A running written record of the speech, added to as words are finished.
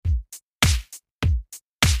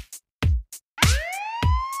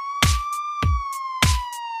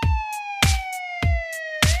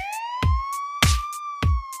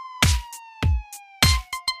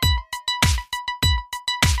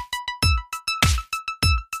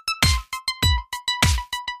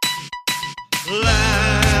Landlord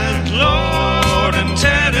and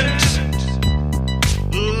tenant.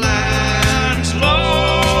 Landlord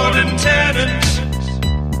and tenant.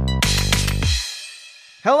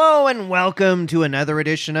 Hello and welcome to another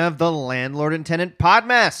edition of the Landlord and Tenant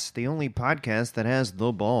Podmess, the only podcast that has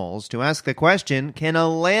the balls to ask the question, can a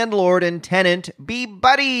landlord and tenant be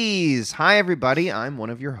buddies? Hi everybody, I'm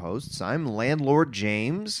one of your hosts. I'm Landlord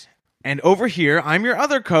James. And over here, I'm your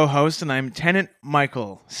other co-host, and I'm Tenant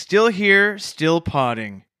Michael. Still here, still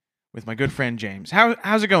podding with my good friend James.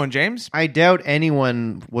 How's it going, James? I doubt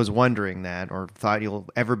anyone was wondering that or thought you'll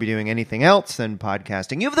ever be doing anything else than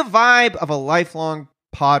podcasting. You have the vibe of a lifelong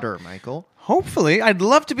podder, Michael. Hopefully. I'd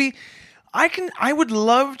love to be... I would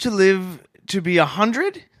love to live to be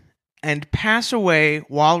 100 and pass away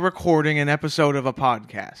while recording an episode of a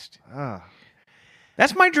podcast.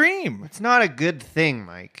 That's my dream. It's not a good thing,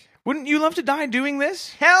 Mike. Wouldn't you love to die doing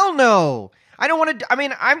this? Hell no. I don't want to. I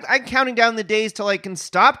mean, I'm counting down the days till I can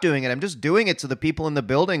stop doing it. I'm just doing it so the people in the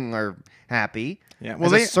building are happy. Yeah,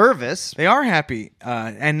 well, as a service. They are happy,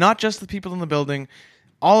 and not just the people in the building.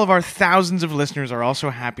 All of our thousands of listeners are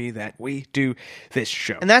also happy that we do this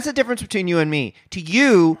show. And that's the difference between you and me. To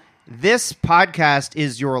you, this podcast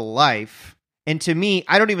is your life, and to me,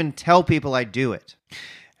 I don't even tell people I do it.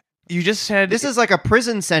 You just said this is like a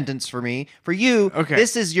prison sentence for me. For you, okay.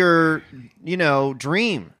 This is your,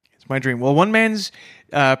 dream. It's my dream. Well, one man's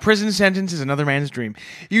prison sentence is another man's dream.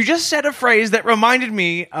 You just said a phrase that reminded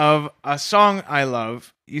me of a song I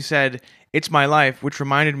love. You said, "It's my life," which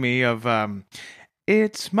reminded me of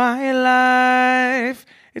 "It's my life,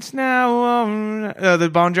 it's now on," the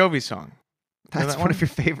Bon Jovi song. That's one of your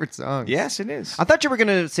favorite songs. Yes, it is. I thought you were going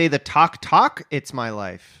to say the Talk Talk, "It's My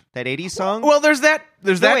Life." That 80s song? Well, there's that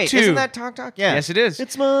wait, too. Isn't that Talk Talk? Yeah. Yes, it is.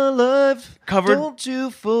 It's my life. Covered. Don't you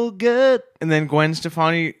forget. And then Gwen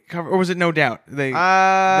Stefani covered, or was it No Doubt? They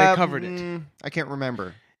covered it. I can't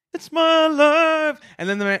remember. It's my life. And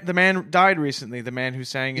then the man died recently. The man who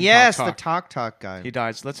sang in Yes, Talk Talk. the Talk Talk guy. He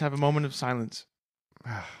died. So let's have a moment of silence.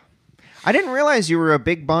 I didn't realize you were a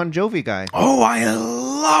big Bon Jovi guy. Oh, I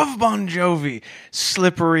love Bon Jovi.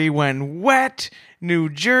 Slippery When Wet, New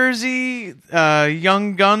Jersey,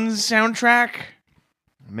 Young Guns soundtrack.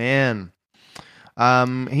 Man.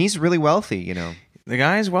 He's really wealthy, The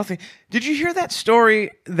guy is wealthy. Did you hear that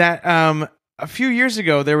story that a few years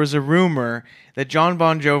ago there was a rumor that John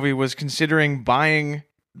Bon Jovi was considering buying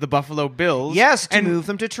the Buffalo Bills? Yes, to move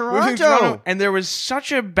them to Toronto. And there was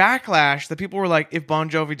such a backlash that people were like, if Bon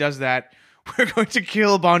Jovi does that, we're going to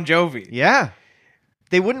kill Bon Jovi. Yeah.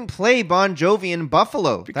 They wouldn't play Bon Jovi in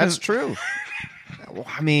Buffalo. That's true.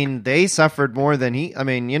 I mean, they suffered more than he... I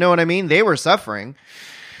mean, you know what I mean? They were suffering.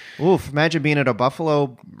 Oof, imagine being at a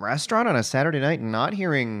Buffalo restaurant on a Saturday night and not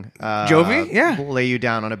hearing... Jovi? Yeah. Lay you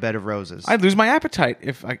down on a bed of roses. I'd lose my appetite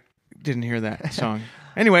if I didn't hear that song.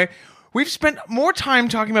 Anyway, we've spent more time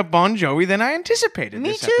talking about Bon Jovi than I anticipated. Me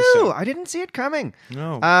this too. episode. I didn't see it coming.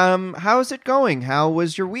 No. How's it going? How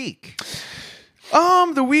was your week?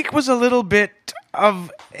 The week was a little bit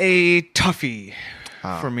of a toughie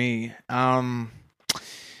for me.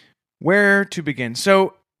 Where to begin?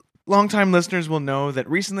 So, longtime listeners will know that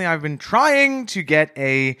recently I've been trying to get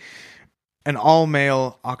an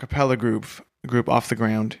all-male a cappella group off the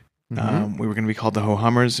ground. Mm-hmm. We were going to be called the Ho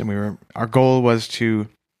Hummers, and our goal was to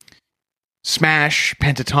smash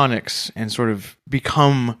pentatonics and sort of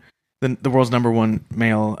become the world's number one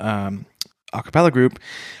male a cappella group.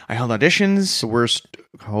 I held auditions. The worst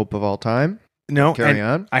hope of all time? No. Carry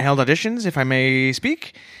on. I held auditions, if I may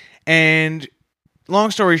speak. And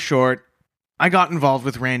long story short, I got involved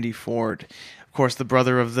with Randy Ford. Of course, the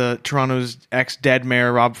brother of the Toronto's ex-dead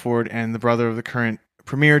mayor, Rob Ford, and the brother of the current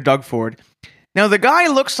premier, Doug Ford. Now, the guy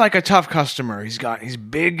looks like a tough customer. He's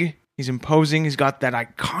big, he's imposing, he's got that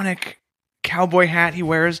iconic cowboy hat he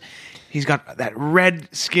wears. He's got that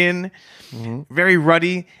red skin, very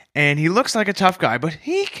ruddy, and he looks like a tough guy, but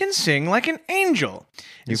he can sing like an angel.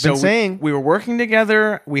 You've been saying. We were working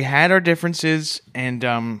together, we had our differences, and,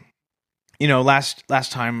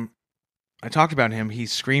 last time I talked about him, he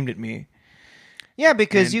screamed at me. Yeah,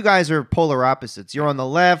 because you guys are polar opposites. You're on the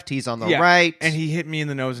left, he's on the right. And he hit me in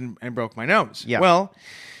the nose and broke my nose. Yeah. Well,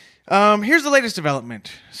 here's the latest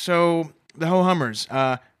development. So, the Ho Hummers.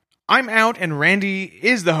 I'm out and Randy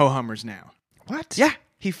is the Ho Hummers now. What? Yeah.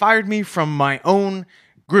 He fired me from my own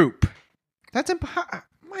group. That's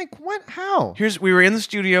Mike, what? How? We were in the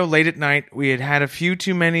studio late at night. We had a few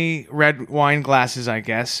too many red wine glasses, I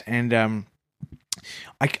guess. And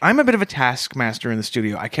I'm a bit of a taskmaster in the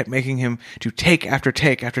studio. I kept making him do take after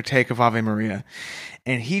take after take of Ave Maria.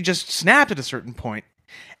 And he just snapped at a certain point.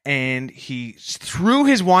 and he threw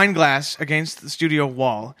his wine glass against the studio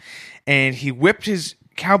wall, and he whipped his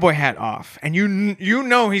cowboy hat off. And you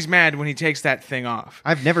know he's mad when he takes that thing off.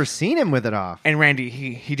 I've never seen him with it off. And Randy,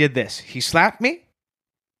 he did this. He slapped me,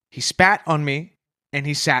 he spat on me, and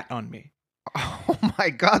he sat on me. Oh my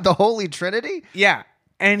God, the Holy Trinity? Yeah.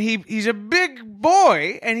 And he's a big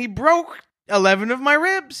boy, and he broke 11 of my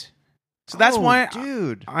ribs. So that's why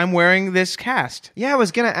dude. I'm wearing this cast. Yeah, I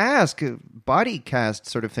was going to ask, body cast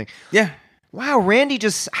sort of thing. Yeah. Wow, Randy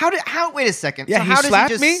just, wait a second. Yeah, so he how does slapped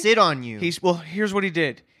he just me. sit on you? Well, here's what he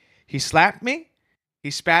did. He slapped me,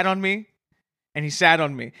 he spat on me, and he sat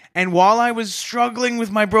on me. And while I was struggling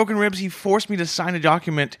with my broken ribs, he forced me to sign a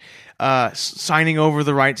document signing over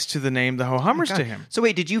the rights to the name The Ho Hummers to him. So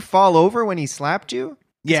wait, did you fall over when he slapped you?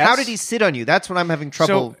 Yes. How did he sit on you? That's when I'm having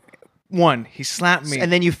trouble. So, one, he slapped me.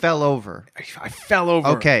 And then you fell over. I fell over.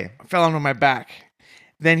 Okay. I fell onto my back.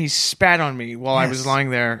 Then he spat on me while I was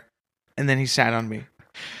lying there, and then he sat on me.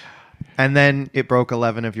 And then it broke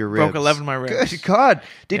 11 of your ribs. Broke 11 of my ribs. Good God.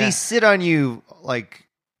 Did he sit on you like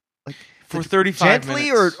for 35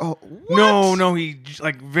 gently minutes? Or No, he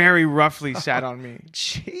very roughly sat on me.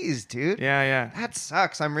 Jeez, dude. Yeah. That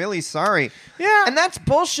sucks. I'm really sorry. Yeah. And that's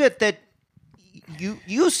bullshit that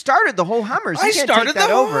you started the whole Hummers. You I can't started take that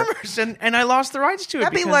the over. Hummers, and I lost the rights to it.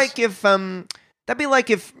 That'd be like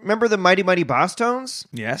if remember the Mighty Mighty Boss Tones?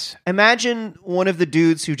 Yes. Imagine one of the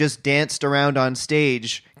dudes who just danced around on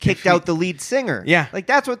stage kicked out the lead singer. Yeah. Like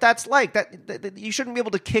that's what that's like. That you shouldn't be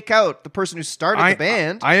able to kick out the person who started the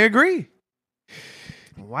band. I agree.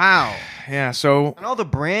 Wow. Yeah, so And all the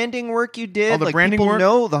branding work you did, all the like branding people work?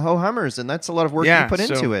 know the Ho Hummers, and that's a lot of work you put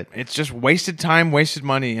into it. It's just wasted time, wasted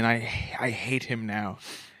money, and I hate him now.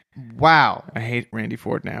 Wow. I hate Randy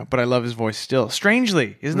Ford now, but I love his voice still.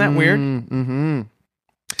 Strangely, isn't that weird? Mm-hmm.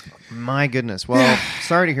 My goodness. Well,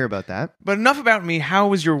 sorry to hear about that. But enough about me. How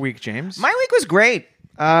was your week, James? My week was great.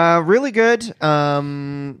 Really good.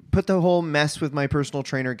 Put the whole mess with my personal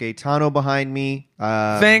trainer Gaetano behind me.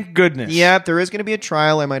 Thank goodness. Yeah, there is going to be a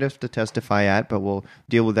trial I might have to testify at, but we'll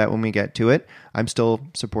deal with that when we get to it. I'm still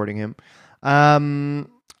supporting him.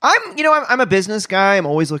 I'm a business guy. I'm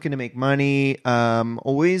always looking to make money.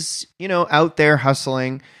 Always, out there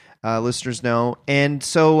hustling. Listeners know. And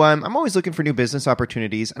so I'm always looking for new business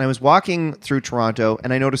opportunities. And I was walking through Toronto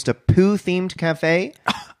and I noticed a poo-themed cafe.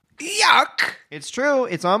 Yuck. It's true.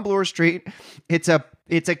 It's on Bloor Street. It's a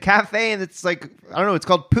cafe and it's like, I don't know, it's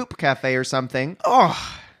called Poop Cafe or something. Oh.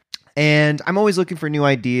 And I'm always looking for new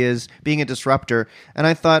ideas, being a disruptor. And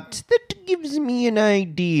I thought, that gives me an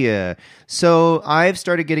idea. So I've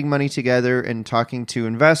started getting money together and talking to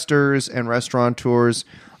investors and restaurateurs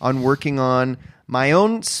on working on my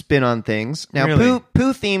own spin on things. Now, Really?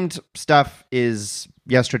 poo-themed stuff is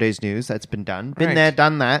yesterday's news. That's been done. Been Right. there,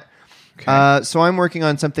 done that. Okay. So I'm working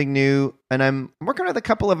on something new, and I'm working with a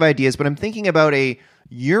couple of ideas, but I'm thinking about a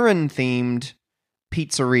urine-themed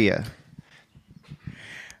pizzeria.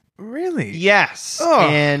 Really? Yes. Oh.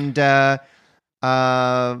 And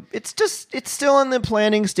it's still in the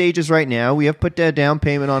planning stages right now. We have put a down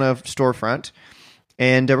payment on a storefront,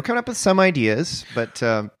 and we're coming up with some ideas. But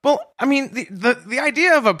Well, I mean, the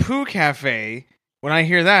idea of a poo cafe, when I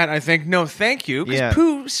hear that, I think, no, thank you, because Yeah.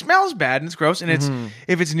 poo smells bad and it's gross, and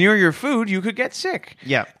if it's near your food, you could get sick.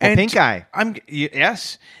 yeah, And pink eye.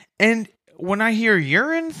 Yes. And when I hear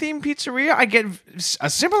urine-themed pizzeria, I get a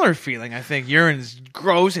similar feeling. I think urine's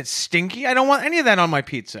gross, it's stinky. I don't want any of that on my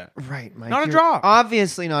pizza. Right, Mike. Not a You're drop.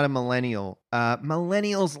 Obviously not a millennial.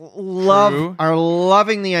 Millennials True. are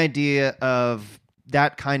loving the idea of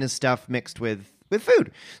that kind of stuff mixed with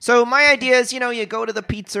food. So my idea is, you go to the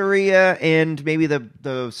pizzeria and maybe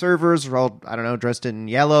the servers are all, I don't know, dressed in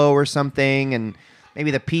yellow or something, and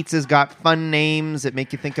maybe the pizza's got fun names that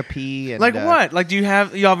make you think of pee. And, Like what? Like, you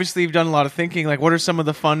obviously have done a lot of thinking. Like, what are some of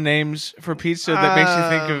the fun names for pizza that makes you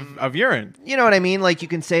think of urine? You know what I mean? Like you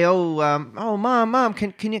can say, mom,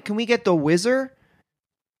 can we get the Whizzer?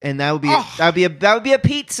 And that would be a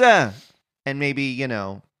pizza. And maybe,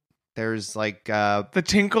 there's like The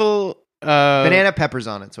Tinkle banana peppers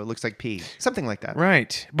on it, so it looks like pee. Something like that.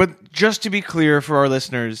 Right. But just to be clear for our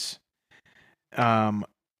listeners,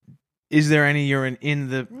 is there any urine in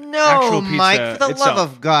the actual pizza Mike, for the itself? love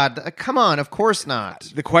of God. Come on, of course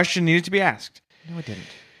not. The question needed to be asked. No, it didn't.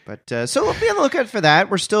 But so we'll be on the lookout for that.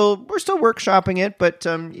 We're still workshopping it, but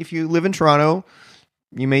if you live in Toronto,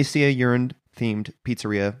 you may see a urine-themed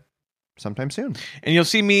pizzeria sometime soon. And you'll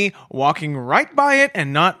see me walking right by it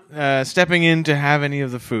and not stepping in to have any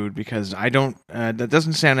of the food, because I don't. That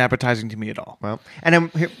doesn't sound appetizing to me at all. Well,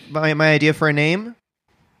 and my idea for a name?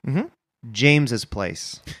 Mm-hmm. James's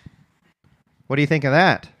Place. What do you think of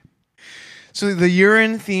that? So the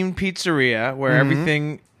urine-themed pizzeria, where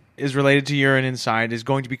everything is related to urine inside, is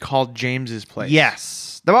going to be called James's Place.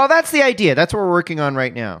 Yes. Well, that's the idea. That's what we're working on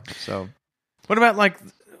right now. So, what about like,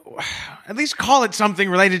 at least call it something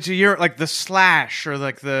related to urine, like the Slash or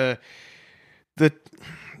like the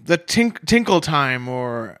Tinkle Time,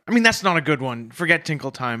 or I mean that's not a good one. Forget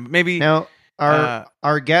Tinkle Time. Maybe now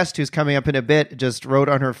our guest who's coming up in a bit just wrote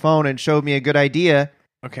on her phone and showed me a good idea.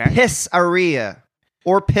 Okay. Pissaria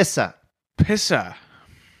or Pissa. Pissa.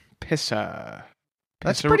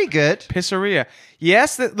 That's pretty good. Pizzeria.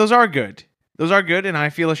 Yes, those are good. Those are good, and I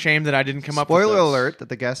feel ashamed that I didn't come up with those. Spoiler alert that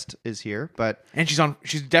the guest is here, but... And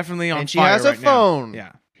she's definitely on fire. And she has a phone.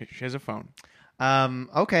 Yeah, she has a phone.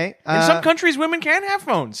 Okay. In some countries, women can have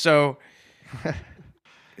phones, so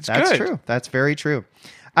it's that's good. True. That's very true.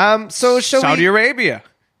 So Saudi Arabia.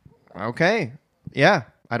 Okay. Yeah.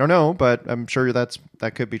 I don't know, but I'm sure that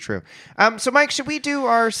could be true. So, Mike, should we do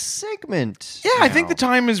our segment? Yeah, now? I think the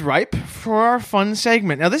time is ripe for our fun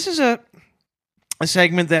segment. Now, this is a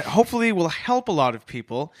segment that hopefully will help a lot of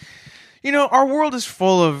people. You know, our world is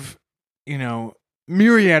full of,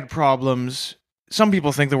 myriad problems. Some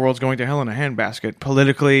people think the world's going to hell in a handbasket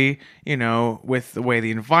politically, with the way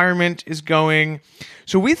the environment is going.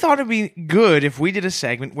 So we thought it'd be good if we did a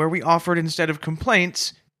segment where we offered, instead of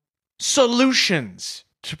complaints, solutions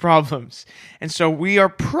to problems. And so we are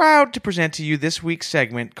proud to present to you this week's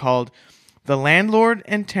segment called The Landlord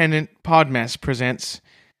and Tenant Podmess presents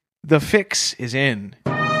The Fix is In.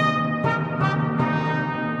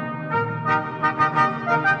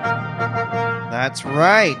 That's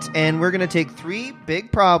right. And we're going to take 3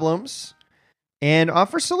 big problems and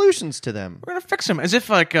offer solutions to them. We're going to fix them as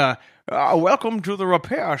if like, welcome to the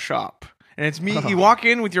repair shop. And it's me. You walk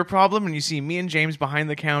in with your problem, and you see me and James behind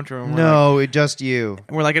the counter. And we're just you.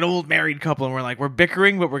 And we're like an old married couple, and we're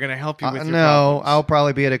bickering, but we're going to help you with your problems. No, I'll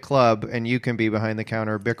probably be at a club, and you can be behind the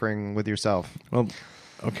counter bickering with yourself. Well,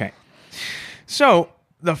 okay. So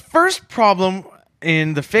the first problem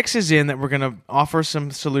in the Fix is In that we're going to offer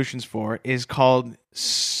some solutions for is called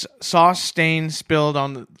sauce stain spilled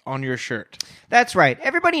on your shirt. That's right.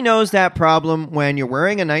 Everybody knows that problem when you're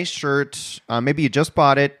wearing a nice shirt, maybe you just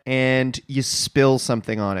bought it, and you spill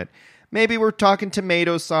something on it. Maybe we're talking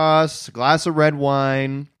tomato sauce, a glass of red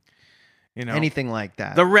wine, anything like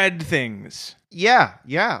that. The red things. Yeah.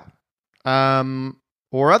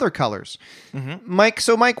 Or other colors. Mm-hmm.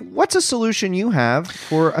 Mike, what's a solution you have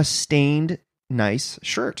for a stained nice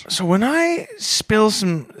shirt? So when I spill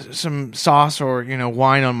some sauce or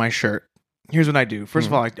wine on my shirt, here's what I do. First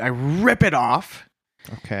of all, I rip it off.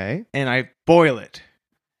 Okay. And I boil it.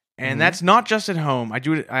 And that's not just at home. I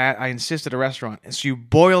do it. I insist at a restaurant. And so you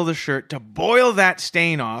boil the shirt to boil that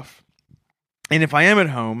stain off. And if I am at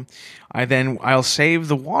home, I'll save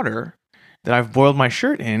the water that I've boiled my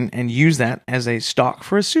shirt in and use that as a stock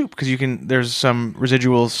for a soup, because there's some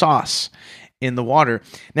residual sauce in the water.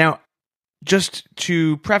 Now, just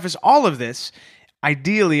to preface all of this,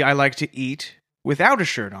 ideally I like to eat without a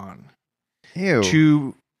shirt on. Ew.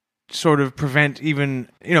 To sort of prevent even,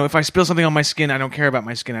 if I spill something on my skin, I don't care about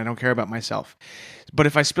my skin, I don't care about myself. But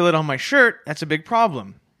if I spill it on my shirt, that's a big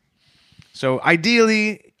problem. So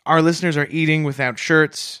ideally, our listeners are eating without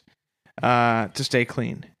shirts to stay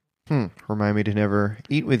clean. Remind me to never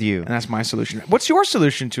eat with you. And that's my solution. What's your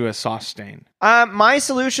solution to a sauce stain? My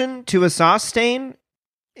solution to a sauce stain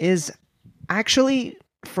is actually,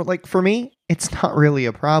 for me, it's not really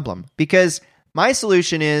a problem. Because my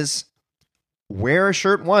solution is wear a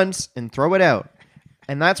shirt once and throw it out.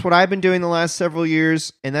 And that's what I've been doing the last several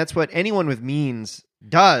years. And that's what anyone with means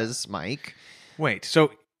does, Mike. Wait,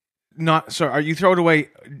 so are you throw it away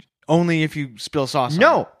only if you spill sauce on it?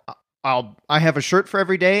 No. I have a shirt for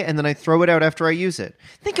every day, and then I throw it out after I use it.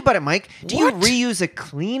 Think about it, Mike. Do you reuse a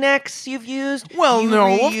Kleenex you've used? Well,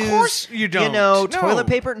 no, of course you don't. Toilet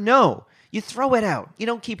paper? No. You throw it out. You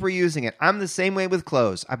don't keep reusing it. I'm the same way with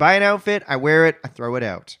clothes. I buy an outfit, I wear it, I throw it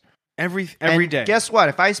out. Every day. Guess what?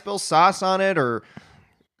 If I spill sauce on it or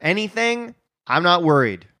anything, I'm not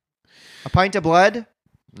worried. A pint of blood?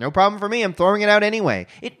 No problem for me. I'm throwing it out anyway.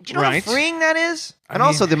 Do you know how freeing that is? And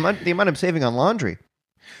also the amount I'm saving on laundry.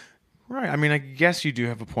 Right. I mean, I guess you do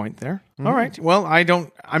have a point there. Mm-hmm. All right. Well,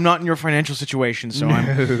 I'm not in your financial situation, so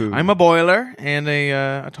I'm a boiler and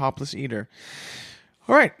a topless eater.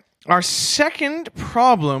 All right. Our second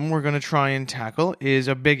problem we're going to try and tackle is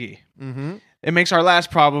a biggie. Mm-hmm. It makes our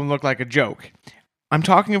last problem look like a joke. I'm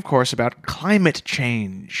talking, of course, about climate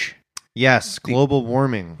change. Yes, global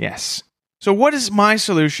warming. Yes. So what is my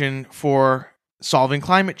solution for solving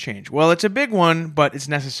climate change? Well, it's a big one, but it's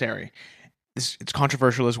necessary. it's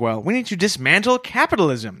controversial as well. We need to dismantle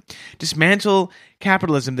capitalism. Dismantle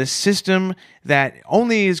capitalism, this system that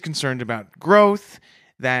only is concerned about growth,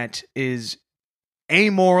 that is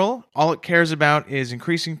amoral. All it cares about is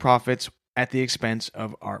increasing profits at the expense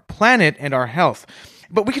of our planet and our health.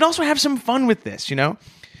 But we can also have some fun with this, you know?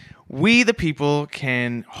 We, the people,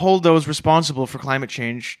 can hold those responsible for climate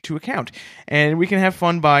change to account. And we can have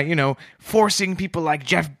fun by, you know, forcing people like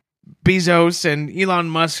Jeff Bezos and Elon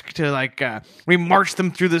Musk to, we march them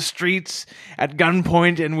through the streets at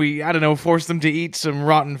gunpoint and we, I don't know, force them to eat some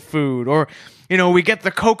rotten food. Or, you know, we get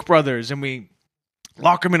the Koch brothers and we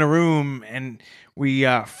lock them in a room and we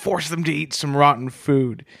force them to eat some rotten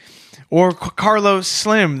food. Or Carlos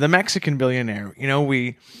Slim, the Mexican billionaire. You know,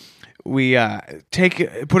 we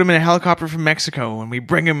put him in a helicopter from Mexico and we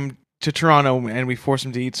bring him to Toronto and we force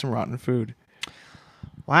him to eat some rotten food.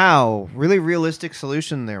 Wow, really realistic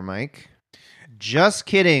solution there, Mike. Just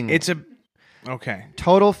kidding. Okay.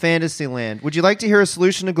 Total fantasy land. Would you like to hear a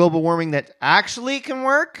solution to global warming that actually can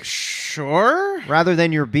work? Sure. Rather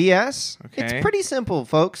than your BS? Okay. It's pretty simple,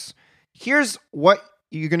 folks. Here's what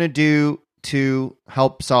you're going to do to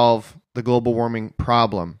help solve the global warming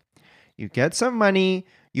problem. You get some money,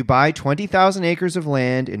 you buy 20,000 acres of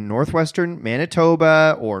land in northwestern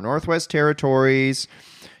Manitoba or Northwest Territories.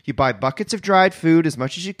 You buy buckets of dried food as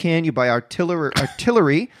much as you can. You buy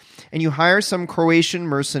artillery, and you hire some Croatian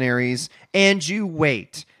mercenaries, and you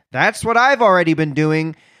wait. That's what I've already been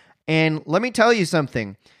doing. And let me tell you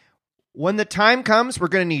something. When the time comes, we're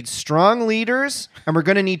going to need strong leaders, and we're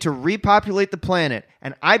going to need to repopulate the planet.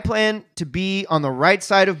 And I plan to be on the right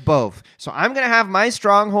side of both. So I'm going to have my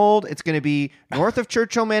stronghold. It's going to be north of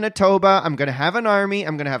Churchill, Manitoba. I'm going to have an army.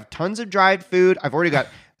 I'm going to have tons of dried food. I've already got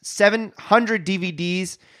 700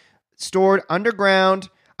 DVDs stored underground.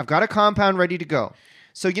 I've got a compound ready to go.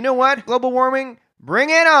 So you know what? Global warming, bring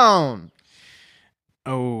it on.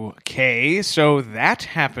 Okay, so that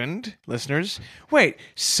happened, listeners. Wait,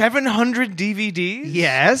 700 DVDs?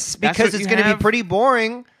 Yes, because it's going to be pretty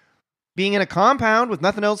boring being in a compound with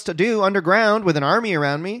nothing else to do underground with an army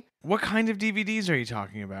around me. What kind of DVDs are you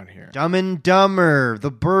talking about here? Dumb and Dumber,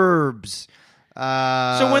 The Burbs.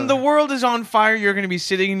 So when the world is on fire, you're going to be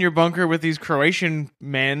sitting in your bunker with these Croatian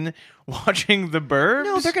men watching The Burbs?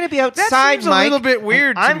 No, they're going to be outside, that seems Mike. a little bit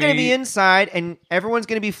weird to me. I'm going to be inside, and everyone's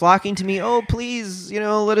going to be flocking to me. Oh, please,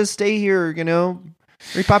 let us stay here,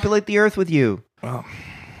 repopulate the earth with you. Well,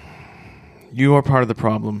 you are part of the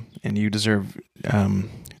problem, and you deserve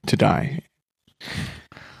to die.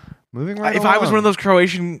 Moving right If along. I was one of those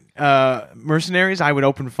Croatian mercenaries, I would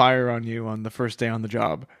open fire on you on the first day on the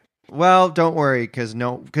job. Well, don't worry,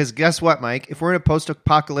 because guess what, Mike? If we're in a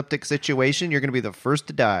post-apocalyptic situation, you're going to be the first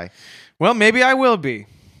to die. Well, maybe I will be.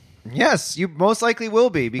 Yes, you most likely will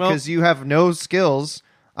be, because you have no skills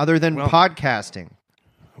other than podcasting.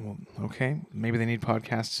 Well, okay. Maybe they need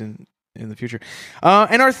podcasts in the future.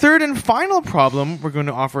 And our third and final problem we're going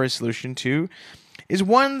to offer a solution to is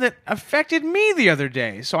one that affected me the other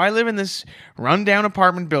day. So I live in this rundown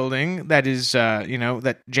apartment building that is,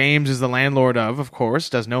 that James is the landlord of course,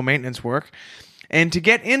 does no maintenance work. And to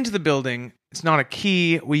get into the building, it's not a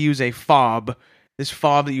key. We use a fob. This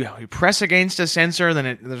fob that you press against a sensor,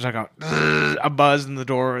 then there's like a buzz and the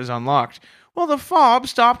door is unlocked. Well, the fob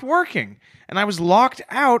stopped working. And I was locked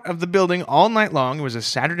out of the building all night long. It was a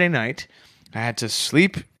Saturday night. I had to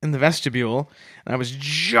sleep in the vestibule. And I was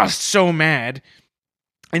just so mad.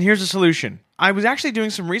 And here's a solution. I was actually doing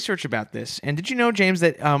some research about this. And did you know, James,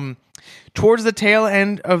 that towards the tail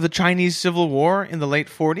end of the Chinese Civil War in the late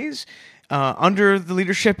 40s, under the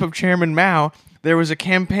leadership of Chairman Mao, there was a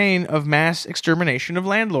campaign of mass extermination of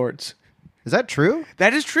landlords. Is that true?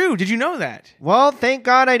 That is true. Did you know that? Well, thank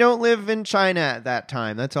God I don't live in China at that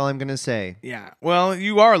time. That's all I'm going to say. Yeah. Well,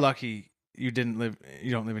 you are lucky you don't live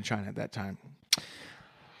in China at that time.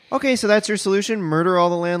 Okay, so that's your solution. Murder all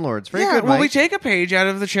the landlords. Very good, well, Mike. we take a page out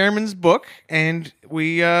of the chairman's book and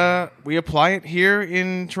we apply it here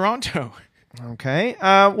in Toronto. Okay.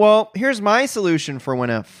 Well, here's my solution for when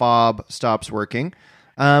a fob stops working.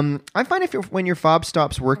 I find when your fob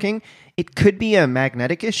stops working, it could be a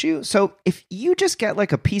magnetic issue. So if you just get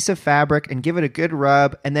like a piece of fabric and give it a good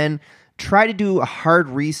rub and then try to do a hard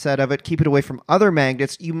reset of it, keep it away from other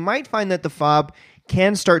magnets, you might find that the fob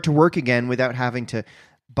can start to work again without having to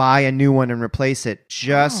buy a new one and replace it.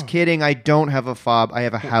 Just kidding. I don't have a fob. I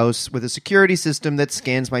have a house with a security system that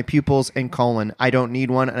scans my pupils and colon. I don't need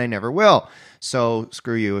one and I never will. So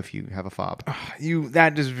screw you if you have a fob.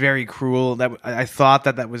 That is very cruel. That I thought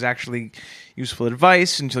that was actually useful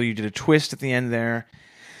advice until you did a twist at the end there.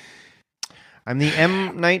 I'm the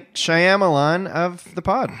M. Night Shyamalan of the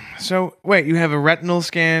pod. So wait, you have a retinal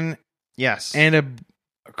scan Yes. And a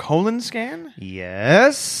colon scan?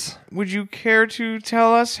 Yes. Would you care to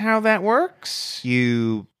tell us how that works?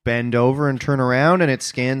 You bend over and turn around and it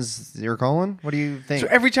scans your colon? What do you think? So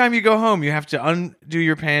every time you go home, you have to undo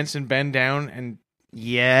your pants and bend down and...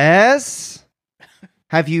 Yes.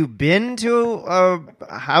 Have you been to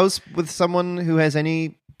a house with someone who has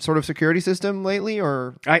any sort of security system lately,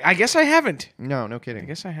 or... I guess I haven't. No kidding. I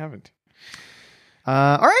guess I haven't.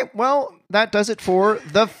 All right, well, that does it for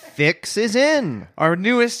The Fix is In. Our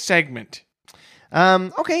newest segment.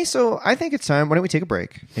 Okay, so I think it's time. Why don't we take a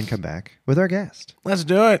break and come back with our guest? Let's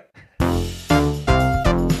do it.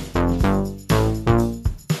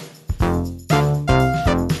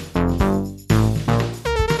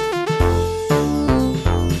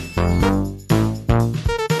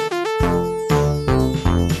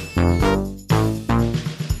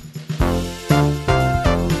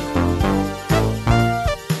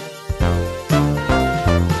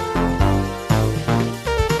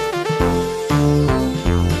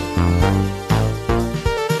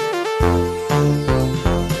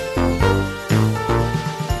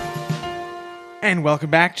 And welcome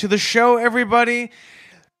back to the show, everybody.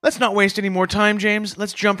 Let's not waste any more time, James.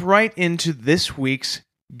 Let's jump right into this week's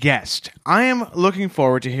guest. I am looking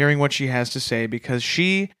forward to hearing what she has to say because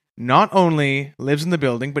she not only lives in the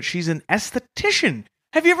building, but she's an esthetician.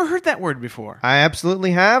 Have you ever heard that word before? I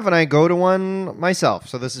absolutely have, and I go to one myself,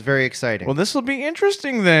 so this is very exciting. Well, this will be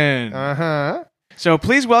interesting then. Uh-huh. So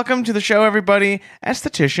please welcome to the show, everybody,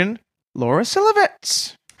 esthetician Laura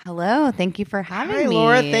Cilevitz. Hello, thank you for having me. Hi,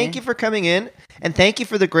 Laura. Thank you for coming in, and thank you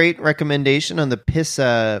for the great recommendation on the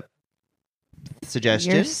Pissa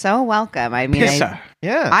suggestion. You're so welcome. I mean, Pissa.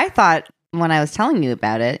 Yeah. I thought when I was telling you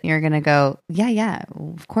about it, you're going to go, yeah,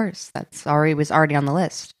 of course. That's already on the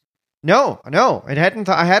list. No. I hadn't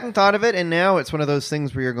thought of it, and now it's one of those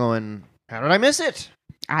things where you're going, how did I miss it?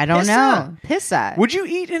 I don't know. Pissa. Would you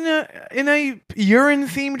eat in a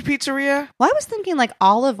urine-themed pizzeria? Well, I was thinking like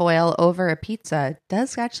olive oil over a pizza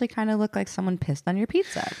does actually kind of look like someone pissed on your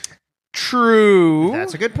pizza. True.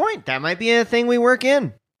 That's a good point. That might be a thing we work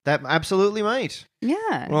in. That absolutely might.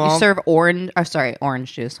 Yeah. Well, you serve orange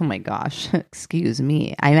juice. Oh my gosh. Excuse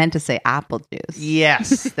me. I meant to say apple juice.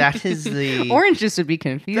 Yes, that is the... Orange juice would be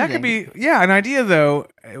confusing. That could be, an idea though.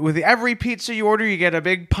 With every pizza you order, you get a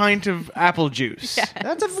big pint of apple juice. Yeah.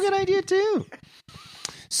 That's a good idea too.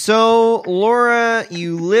 So, Laura,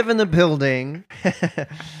 you live in the building.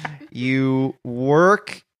 You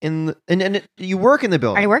work in you work in the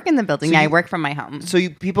building. I work in the building. So Yeah, you- I work from my home. So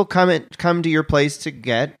people come to your place to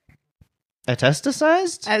get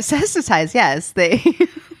attesticized? Sensitized, yes.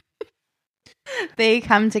 They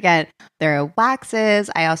come to get their waxes.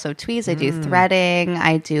 I also tweeze. I do threading.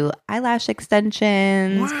 I do eyelash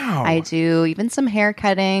extensions. Wow. I do even some hair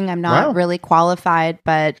cutting. I'm not really qualified,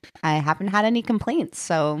 but I haven't had any complaints.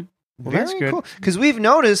 So Well, That's very good. cool. Because we've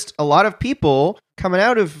noticed a lot of people coming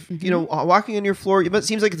out of, walking on your floor. But it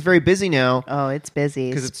seems like it's very busy now. it's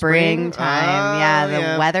busy. 'Cause it's spring? Springtime. The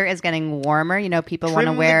Yeah. weather is getting warmer. People want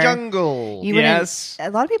to Trim wear. the jungle. You wouldn't- Yes. A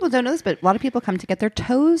lot of people don't know this, but a lot of people come to get their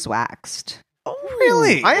toes waxed. Oh,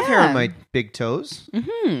 really? I have hair Yeah. on my big toes.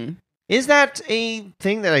 Hmm. Is that a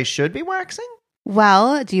thing that I should be waxing?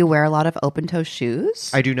 Well, do you wear a lot of open toe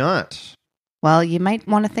shoes? I do not. Well, you might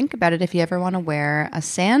want to think about it if you ever want to wear a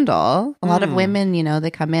sandal. A lot of women,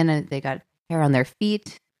 they come in and they got hair on their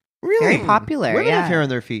feet. Really? Very popular. Women yeah. have hair on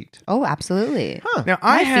their feet. Oh, absolutely. Huh. Now,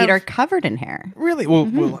 My I have... feet are covered in hair. Really?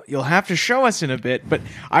 Well, you'll have to show us in a bit, but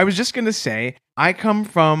I was just going to say, I come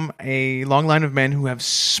from a long line of men who have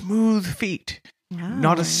smooth feet.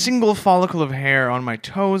 Not a single follicle of hair on my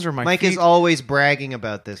toes or my Mike feet. is always bragging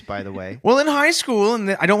about this, by the way. Well, in high school,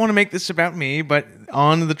 and I don't want to make this about me, but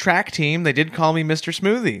on the track team, they did call me Mr.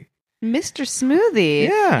 Smoothie. Mr. Smoothie.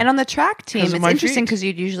 Yeah. And on the track team, 'Cause of it's my interesting feet. because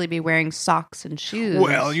you'd usually be wearing socks and shoes.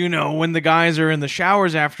 Well, when the guys are in the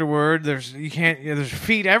showers afterward, there's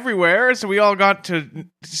feet everywhere, so we all got to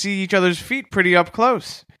see each other's feet pretty up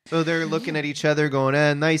close. So they're looking at each other going,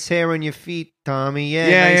 nice hair on your feet, Tommy. Yeah,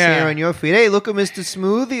 Yeah, nice yeah. hair on your feet. Hey, look at Mr.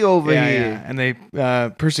 Smoothie over here. And they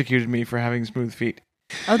persecuted me for having smooth feet.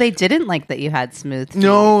 Oh, they didn't like that you had smooth feet.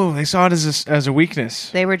 No, they saw it as a weakness.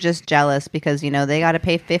 They were just jealous because, they got to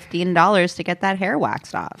pay $15 to get that hair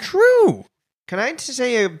waxed off. True. Can I just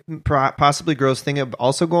say a possibly gross thing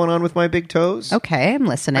also going on with my big toes? Okay, I'm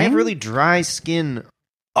listening. I have really dry skin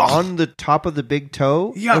on the top of the big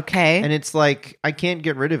toe. Yuck. Okay. And it's like, I can't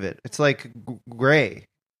get rid of it. It's like gray.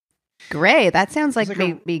 Gray. That sounds like, It's like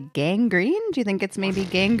a- maybe gangrene. Do you think it's maybe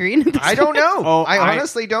gangrene? At this I don't know. Oh, I I-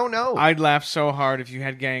 honestly don't know. I'd laugh so hard if you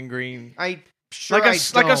had gangrene. I sure Like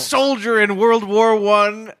a don't. soldier in World War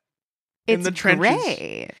I. in the trenches.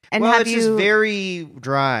 Gray. And well, have it's you? just very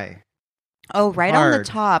dry. Oh, right on the hard.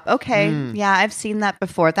 top. Okay. Mm. Yeah, I've seen that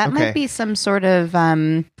before. That Okay. might be some sort of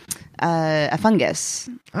a fungus.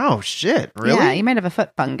 Oh, shit. Really? Yeah, you might have a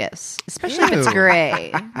foot fungus, especially if it's Ew.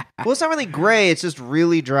 gray. Well, it's not really gray. It's just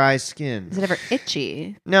really dry skin. Is it ever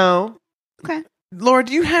itchy? No. Okay. Laura,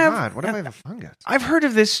 do you have... God, what if I have a fungus? I've heard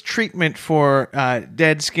of this treatment for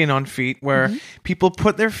dead skin on feet where people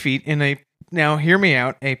put their feet in a... Now, hear me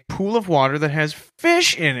out. A pool of water that has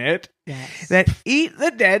fish in it Yes. that eat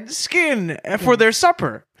the dead skin for their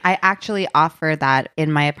supper. I actually offer that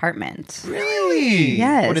in my apartment. Really?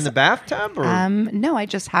 Yes. What, in the bathtub? Or? No, I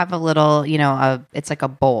just have a little, it's like a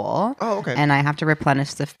bowl. Oh, okay. And I have to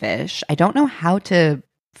replenish the fish. I don't know how to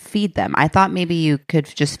feed them. I thought maybe you could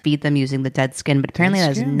just feed them using the dead skin, but apparently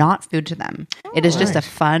that is skin? not food to them. It is just a right.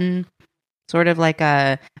 fun, sort of like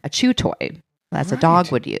a chew toy. That's a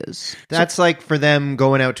dog would use. That's like for them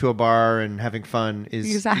going out to a bar and having fun is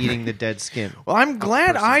Exactly. eating the dead skin. Well, I'm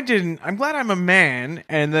glad I'm glad I'm a man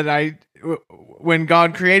and that when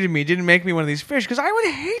God created me, didn't make me one of these fish, because I would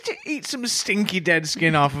hate to eat some stinky dead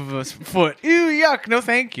skin off of a foot. Ew, yuck! No,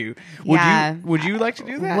 thank you. Would you like to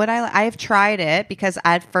do that? I've tried it because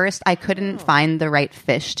at first I couldn't find the right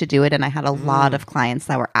fish to do it, and I had a lot of clients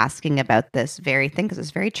that were asking about this very thing because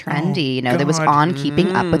it's very trendy. That was God. on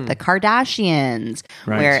Keeping Up with the Kardashians,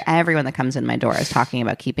 Right. where everyone that comes in my door is talking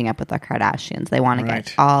about keeping up with the Kardashians. They want to Right.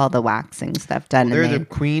 get all the waxing stuff done. They're and the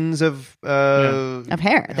queens of of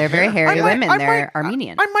hair. They're very hairy I might- women. I They're might-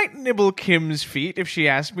 Armenian. I might nibble Kim's feet if she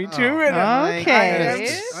asked me to. and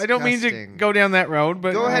Okay. I don't mean to Disgusting. go down that road,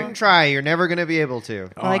 but Go ahead and try. You're never going to be able to.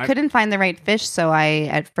 Well, I couldn't find the right fish, so I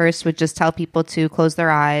at first would just tell people to close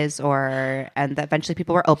their eyes, and eventually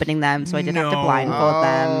people were opening them, so I did have to No. blindfold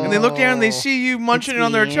them. And they look down and they see you munching It's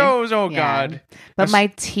on their me. toes. Oh, Yeah. God. But my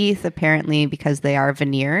teeth, apparently, because they are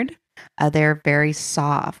veneered, they're very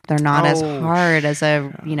soft. They're not as Oh, hard as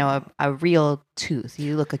a real tooth.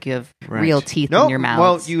 You look like you have Right. real teeth No, in your mouth.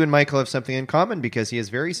 well, you and Michael have something in common because he has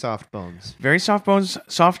very soft bones. Very soft bones,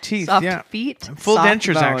 soft teeth. soft yeah. feet, Full soft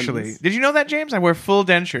dentures, bones. actually. Did you know that, James? I wear full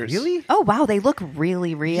dentures. Really? Oh wow, they look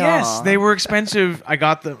really real. Yes, they were expensive. I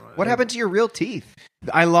got them. What happened to your real teeth?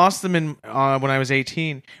 I lost them when I was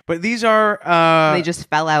 18. But these are... They just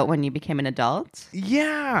fell out when you became an adult.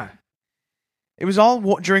 Yeah. It was all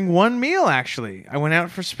during one meal, actually. I went out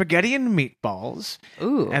for spaghetti and meatballs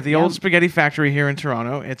Ooh, at the old spaghetti factory here in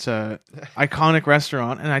Toronto. It's a iconic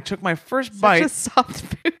restaurant, and I took my first bite. Such a soft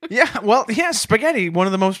food. Yeah, well, yeah, spaghetti, one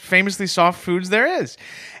of the most famously soft foods there is.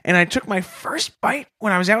 And I took my first bite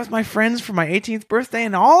when I was out with my friends for my 18th birthday,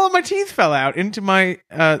 and all of my teeth fell out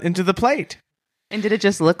into the plate. And did it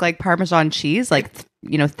just look like Parmesan cheese, like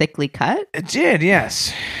thickly cut? It did,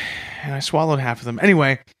 yes. And I swallowed half of them.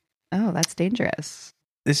 Anyway, Oh, that's dangerous.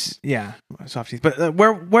 soft teeth. But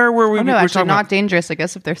where were we? Oh, no, we were actually talking not about- danger's, I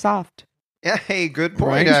guess, if they're soft. Yeah, hey, good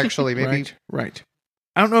point, Right. actually. Maybe. Right.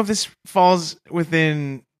 I don't know if this falls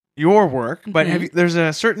within your work, but there's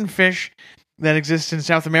a certain fish that exists in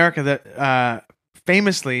South America that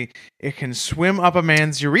famously it can swim up a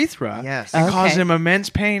man's urethra Yes. and cause Okay. him immense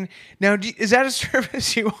pain. Now, is that a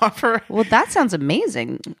service you offer? Well, that sounds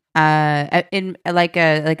amazing.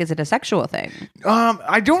 Is it a sexual thing?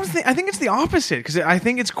 I think it's the opposite, because I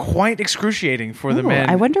think it's quite excruciating for the Ooh, men.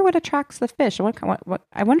 I wonder what attracts the fish. What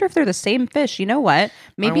I wonder if they're the same fish. You know what?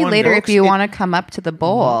 Maybe wonder. later, if you want to come up to the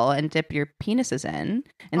bowl and dip your penises in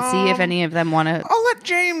and see if any of them want to. I'll let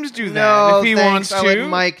James do that No, if he thanks. wants I'll to. let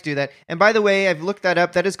Mike do that. And by the way, I've looked that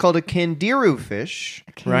up. That is called a candiru fish,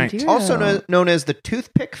 Right. also known as the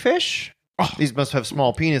toothpick fish. These must have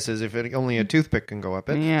small penises if only a toothpick can go up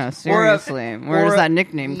it. Yeah, Or a- seriously. Where or does a- that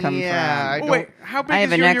nickname come Yeah, from? Oh, wait, how big I have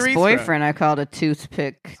is an your ex-boyfriend I called a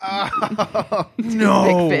toothpick.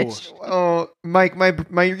 No. Big fish. Oh, Mike,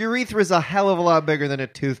 my urethra is a hell of a lot bigger than a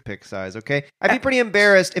toothpick size. Okay, I'd be pretty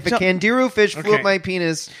embarrassed if a candiru fish flew Okay. up my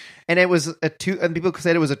penis and it was and people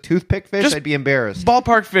said it was a toothpick fish. Just I'd be embarrassed.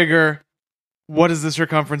 Ballpark figure. What is the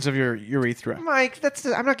circumference of your urethra? Mike,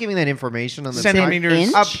 I'm not giving that information on the Centimeters.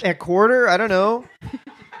 Inch? Up a quarter? I don't know.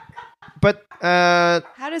 But How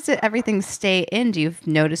does everything stay in? Do you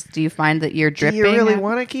find that you're do dripping? you really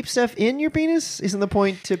want to keep stuff in your penis? Isn't the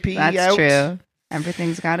point to pee That's out? true.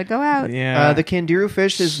 Everything's got to go out. Yeah. The candiru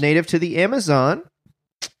fish is native to the Amazon.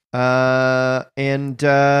 There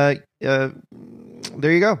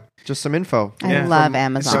you go. Just some info. I Yeah. love It's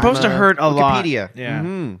Amazon. supposed to hurt a lot. Wikipedia. Yeah.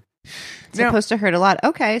 Mhm. It's supposed to hurt a lot.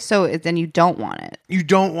 Okay, so then you don't want it. You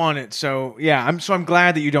don't want it. So, yeah, I'm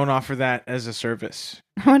glad that you don't offer that as a service.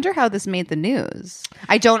 I wonder how this made the news.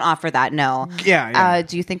 I don't offer that, no. Yeah.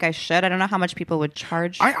 Do you think I should? I don't know how much people would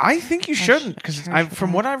charge. I think you shouldn't, because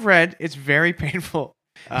from what I've read, it's very painful.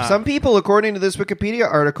 Some people, according to this Wikipedia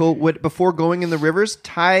article, would, before going in the rivers,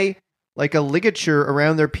 tie like a ligature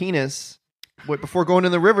around their penis before going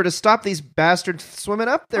in the river to stop these bastards swimming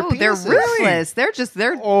up their penises. They're ruthless. They're just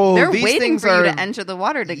they're these waiting things for you are- to enter the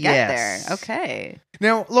water to get Yes. there. Okay.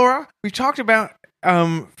 Now, Laura, we've talked about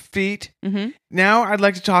feet. Mm-hmm. Now I'd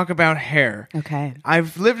like to talk about hair. Okay.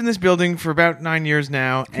 I've lived in this building for about 9 years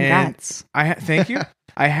now. Congrats. And thank you.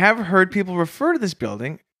 I have heard people refer to this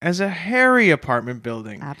building as a hairy apartment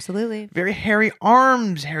building. Absolutely. Very hairy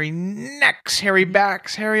arms, hairy necks, hairy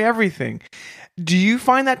backs, hairy everything. Do you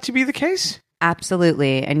find that to be the case?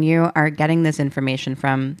 Absolutely. And you are getting this information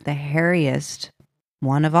from the hairiest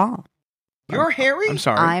one of all. You're hairy? I'm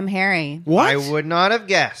sorry. I'm hairy. What? I would not have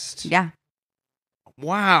guessed. Yeah.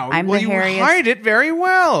 Wow. I'm well, the you hairiest- hide it very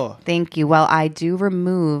well. Thank you. Well, I do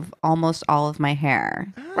remove almost all of my hair.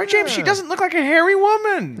 Right, James? She doesn't look like a hairy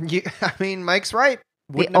woman. I mean, Mike's right.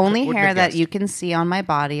 The only hair that you can see on my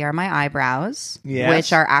body are my eyebrows, Yes.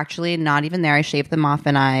 which are actually not even there. I shave them off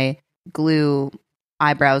and I glue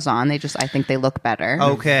eyebrows on. I think they look better.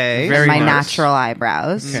 Okay. Very my nice. natural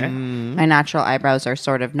eyebrows. Okay. My natural eyebrows are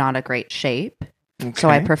sort of not a great shape. So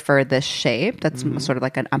I prefer this shape. That's sort of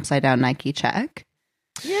like an upside down Nike check.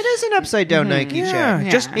 Yeah, it is an upside down Nike Yeah,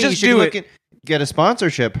 check. just Hey, you should do look it. Get a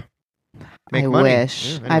sponsorship. Make I money.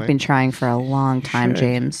 wish. Yeah, I've anyway. been trying for a long time, should.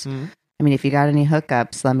 James. I mean, if you got any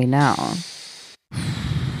hookups, let me know.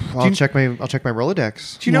 I'll check my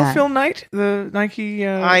Rolodex. Do you know Yeah. Phil Knight, the Nike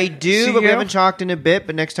I do, but we CEO? haven't talked in a bit.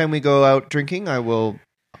 But next time we go out drinking,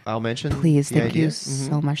 I'll mention. Please, the thank idea. you Mhm.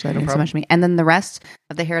 so much. That No means so problem. much to me. And then the rest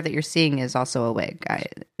of the hair that you're seeing is also a wig.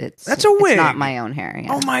 It's That's a wig? It's not my own hair. Yeah.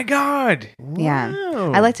 Oh my God. Yeah.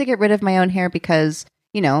 Wow. I like to get rid of my own hair because,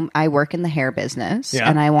 I work in the hair business Yeah.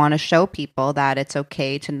 and I want to show people that it's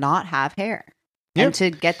okay to not have hair Yeah. and to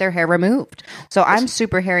get their hair removed. So I'm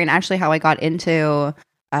super hairy. And actually, how I got into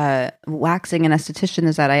waxing an esthetician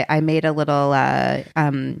is that I made a little,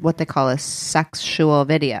 what they call a sexual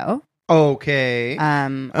video. Okay.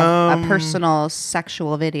 A personal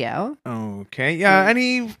sexual video. Okay. Yeah.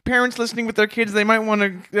 Any parents listening with their kids, they might want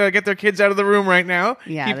to get their kids out of the room right now.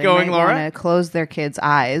 Yeah, Keep they going, might Laura. wanna close their kids'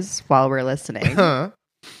 eyes while we're listening. Huh.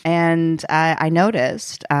 And I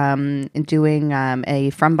noticed doing a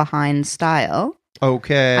from behind style.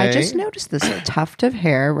 Okay. I just noticed this tuft of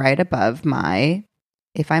hair right above my,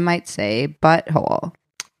 if I might say, butthole.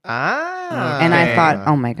 Ah. And I Okay. thought,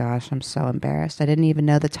 oh my gosh, I'm so embarrassed. I didn't even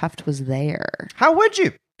know the tuft was there. How would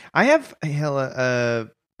you? I have a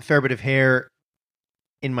fair bit of hair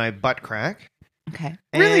in my butt crack. Okay.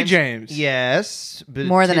 Really, And- James? Yes. But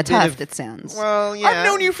More than a tidbit tuft, of- it sounds. Well, yeah. I've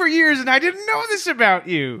known you for years and I didn't know this about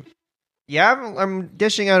you. Yeah, I'm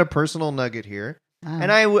dishing out a personal nugget here. Wow.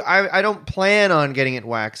 And I don't plan on getting it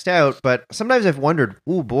waxed out, but sometimes I've wondered,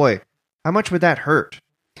 oh boy, how much would that hurt?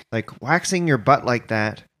 Like waxing your butt like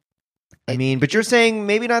that. I mean, but you're saying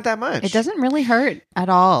maybe not that much. It doesn't really hurt at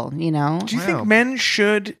all, Do you Wow. think men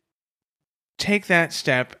should take that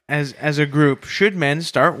step as a group? Should men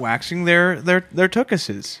start waxing their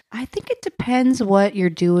tuchuses? I think it depends what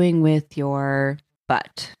you're doing with your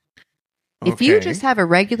butt. If you Okay. just have a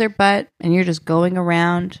regular butt and you're just going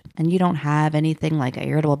around and you don't have anything like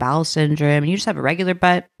irritable bowel syndrome and you just have a regular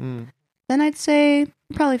butt, Mm. then I'd say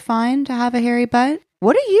probably fine to have a hairy butt.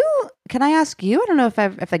 What are you? Can I ask you? I don't know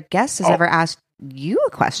if a guest has ever asked you a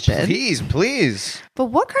question. Please. But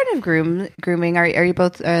what kind of grooming are you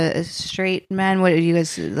both straight men? What are you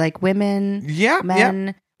guys like? Women, Yeah.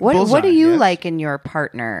 men? What do Bullseye, you yes. like in your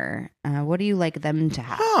partner? What do you like them to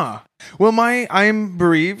have? Huh. Well, I'm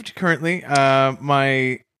bereaved currently.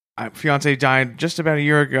 My fiance died just about a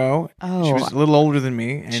year ago. Oh. She was a little older than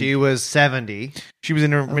me, and She was 70. she was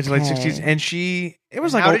in her mid to late Okay. 60s, and it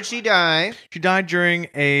was like How did she die? she died during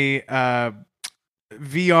a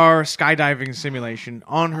VR skydiving simulation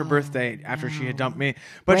on her birthday after she had dumped me.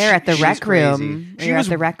 But Where at the she's rec crazy. room? She You're was-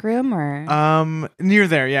 at the rec room, or near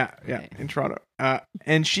there, yeah, Okay. in Toronto.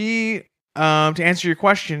 And she, to answer your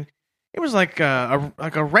question, it was like a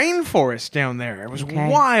rainforest down there. It was Okay.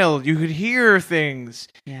 wild. You could hear things.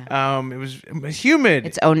 yeah, It was humid.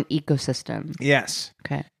 its own ecosystem. Yes.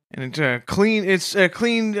 Okay. And it's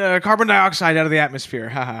clean carbon dioxide out of the atmosphere.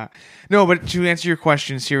 Haha. No, but to answer your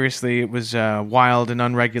question seriously, it was wild and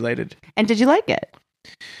unregulated. And did you like it?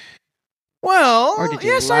 Well, Or did you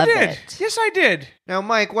yes, I love did. it? Yes, I did. Now,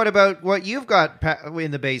 Mike, what about what you've got in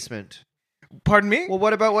the basement? Pardon me? Well,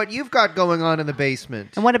 what about what you've got going on in the basement?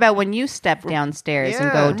 And what about when you step downstairs and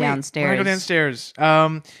Yeah, go wait, downstairs? When I go downstairs.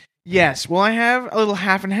 Yes. Well, I have a little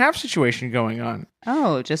half and half situation going on.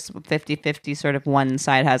 Oh, just 50-50, sort of one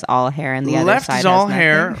side has all hair and the other Left side is all has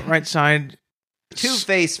hair, nothing. right side.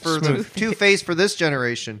 Two-Face for this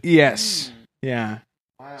generation. Yes. Yeah.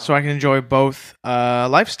 So I can enjoy both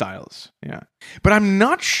lifestyles. Yeah. But I'm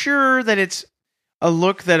not sure that it's a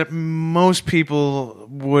look that most people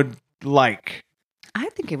would like. I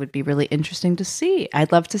think it would be really interesting to see.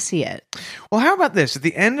 I'd love to see it. Well, how about this? At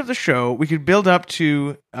the end of the show, we could build up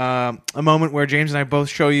to a moment where James and I both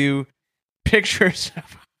show you pictures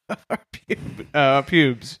of our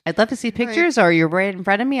pubes. I'd love to see pictures, or you're right in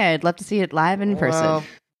front of me. I'd love to see it live in person. Well,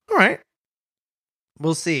 All right.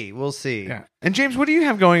 we'll see. Yeah. And James, what do you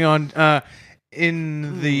have going on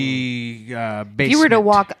in the basement? If you were to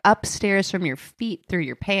walk upstairs from your feet through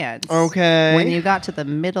your pants, Okay. when you got to the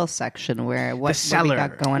middle section where what we cellar.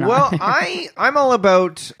 got going Well, on? I'm all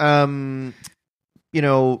about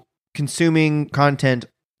consuming content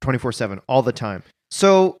 24/7 all the time.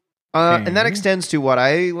 So and that Okay. extends to what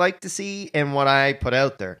I like to see and what I put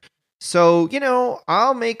out there. So,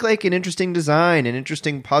 I'll make like an interesting design, an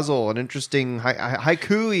interesting puzzle, an interesting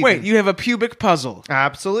haiku. Even. Wait, you have a pubic puzzle.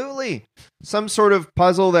 Absolutely. Some sort of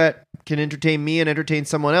puzzle that can entertain me and entertain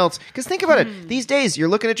someone else. Because think about it. These days, you're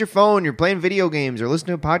looking at your phone, you're playing video games, you're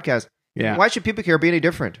listening to a podcast. Yeah. Why should pubic hair be any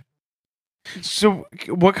different? So,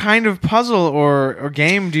 what kind of puzzle or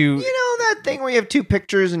game do you? That thing where you have two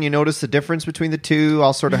pictures and you notice the difference between the two?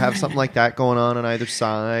 I'll sort of have something like that going on either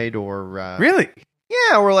side. Or Really?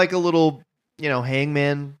 Yeah, or like a little,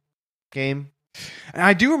 hangman game.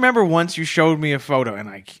 I do remember once you showed me a photo, and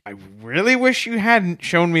I really wish you hadn't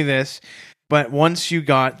shown me this, but once you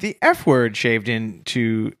got the F word shaved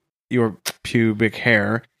into your pubic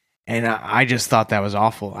hair, and I just thought that was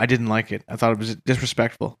awful. I didn't like it. I thought it was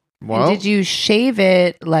disrespectful. Well, did you shave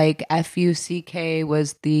it like FUCK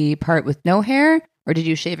was the part with no hair? Or did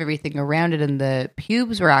you shave everything around it and the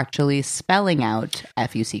pubes were actually spelling out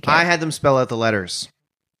FUCK? I had them spell out the letters.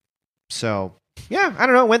 So, yeah, I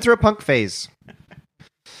don't know. Went through a punk phase.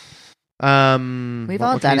 We've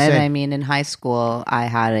all done it. I mean, in high school, I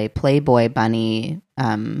had a Playboy bunny.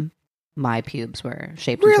 My pubes were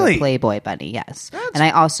shaped into Really? a Playboy bunny, yes. And I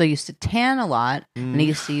also used to tan a lot, and I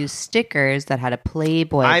used to use stickers that had a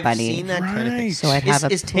Playboy I've bunny. seen that kind of thing. Right. So I'd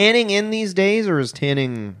have Is tanning in these days, or is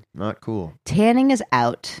tanning not cool? Tanning is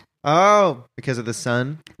out. Oh, because of the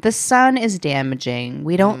sun? The sun is damaging.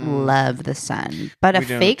 We don't love the sun. But We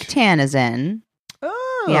a fake don't. tan is in.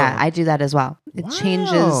 Oh. Yeah, I do that as well. It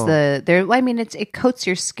changes Wow. it coats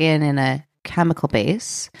your skin in a chemical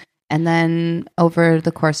base. And then over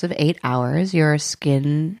the course of 8 hours, your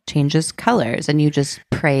skin changes colors, and you just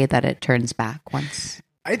pray that it turns back once.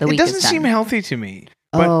 It week doesn't is done. seem healthy to me.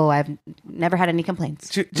 But Oh, I've never had any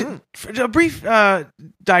complaints. a brief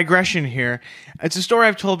digression here. It's a story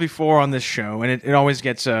I've told before on this show, and it always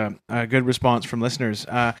gets a good response from listeners.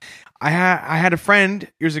 I had a friend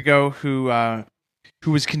years ago who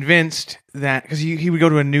was convinced that, because he would go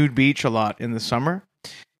to a nude beach a lot in the summer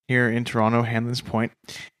here in Toronto, Hanlan's Point,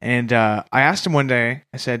 and I asked him one day,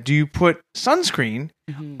 I said, do you put sunscreen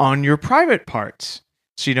on your private parts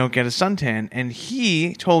so you don't get a suntan? And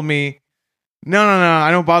he told me, no,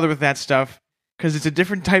 I don't bother with that stuff because it's a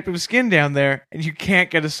different type of skin down there and you can't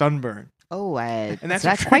get a sunburn. Oh, And that's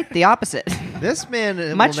that's quite the opposite. This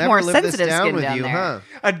man Much will never more live sensitive this down skin with down you, there. huh?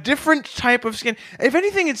 A different type of skin. If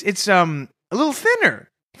anything, it's a little thinner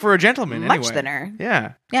for a gentleman. Much anyway. thinner.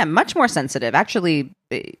 Yeah. Yeah, much more sensitive. Actually,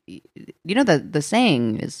 the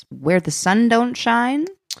saying is where the sun don't shine.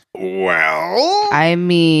 Well, I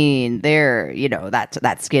mean,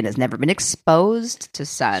 that skin has never been exposed to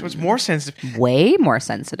sun. so it's more sensitive. way more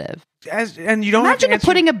sensitive. And you don't have Imagine to answer,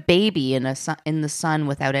 putting a baby in the sun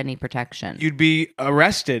without any protection. You'd be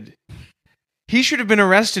arrested. He should have been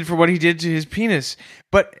arrested for what he did to his penis.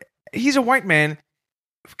 But he's a white man.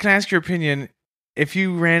 Can I ask your opinion? If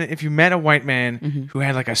you met a white man who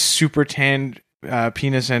had like a super tanned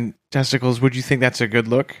penis and testicles, would you think that's a good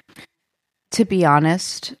look? To be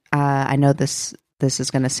honest, I know this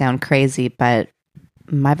is going to sound crazy, but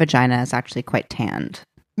my vagina is actually quite tanned.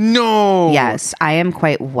 No. Yes, I am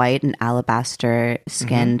quite white and alabaster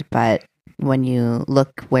skinned, but when you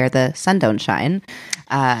look where the sun don't shine,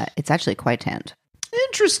 it's actually quite tanned.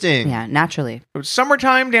 Interesting. Yeah, naturally. So it's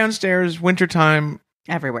summertime downstairs, wintertime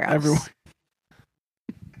Everywhere else. everywhere.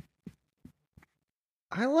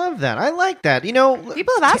 I love that. I like that. You know,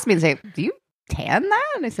 People have asked me, they say, do you tan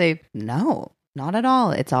that? And I say, no, not at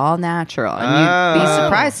all. It's all natural. And you'd be Oh.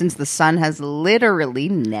 surprised since the sun has literally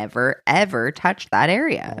never, ever touched that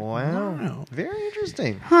area. Wow. Very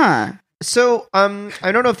interesting. Huh. So,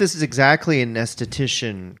 I don't know if this is exactly an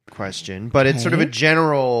esthetician question, but it's sort of a Okay.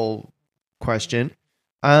 general question.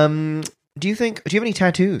 Do you have any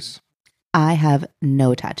tattoos? I have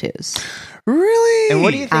no tattoos. Really? And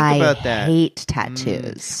what do you think I about that? hate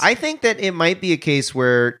tattoos. I think that it might be a case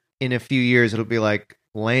where in a few years it'll be like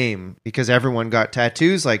lame because everyone got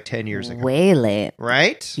tattoos like 10 years ago. Way late.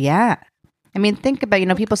 Right? Yeah. I mean, think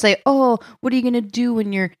about, people say, oh, what are you going to do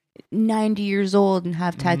when you're 90 years old and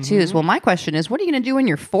have tattoos? Well, my question is, what are you going to do when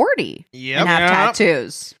you're 40 Yep. and have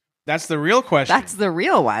tattoos? That's the real question. That's the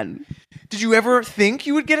real one. Did you ever think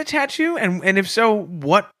you would get a tattoo? And if so,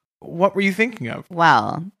 what were you thinking of?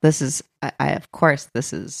 Well, I've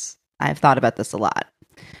thought about this a lot.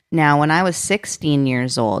 Now, when I was 16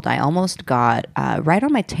 years old, I almost got right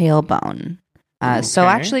on my tailbone. So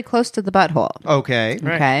Okay. actually close to the butthole. Okay.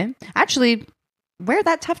 Right. Okay. Actually, where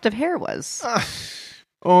that tuft of hair was.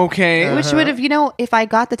 Okay. Which would have, if I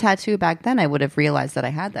got the tattoo back then, I would have realized that I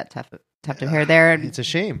had that tuft of hair there. It's a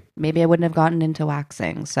shame. Maybe I wouldn't have gotten into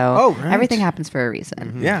waxing. So Oh, right. everything happens for a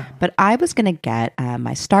reason. Yeah. But I was going to get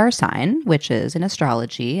my star sign, which is in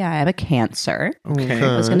astrology. I have a Cancer. Okay.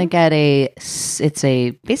 I was going to get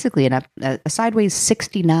basically a sideways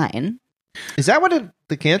 69. Is that what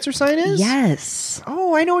the Cancer sign is? Yes.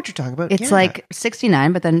 Oh, I know what you're talking about. It's Yeah. like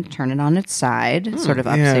 69, but then turn it on its side, sort of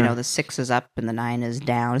up. yeah. So, the 6 is up and the 9 is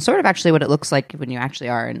down. Sort of actually what it looks like when you actually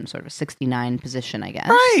are in sort of a 69 position, I guess.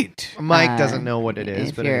 Right. Mike doesn't know what it is,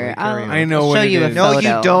 if but you're- anyway, carry I'll- on. I know I'll what show it you a is. No,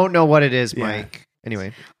 photo. you don't know what it is, Yeah. Mike.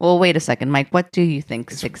 Anyway, Well, wait a second, Mike. What do you think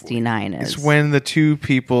 69 is? It's when the two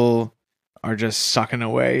people are just sucking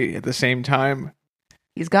away at the same time.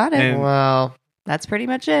 He's got it. And- well, That's pretty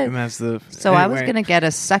much it. And that's the. So I was anyway. gonna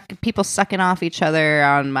get people sucking off each other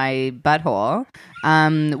on my butthole,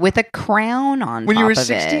 with a crown on. When top you were of it.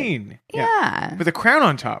 16. Yeah. With a crown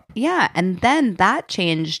on top. Yeah, and then that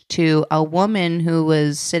changed to a woman who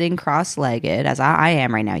was sitting cross-legged, as I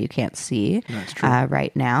am right now. You can't see That's true.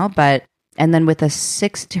 right now, and then with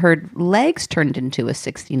her legs turned into a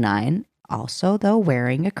 69. Also, though,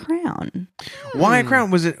 wearing a crown. Why a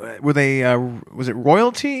crown? Was it royalty?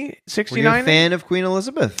 were you 69? a fan of Queen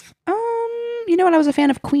Elizabeth? You know what? I was a fan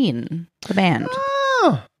of Queen, the band.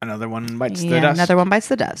 Oh. Another one bites the Yeah, dust. another one bites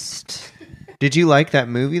the dust. Did you like that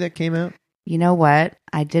movie that came out? You know what?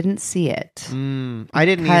 I didn't see it. I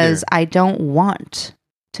didn't Because either. I don't want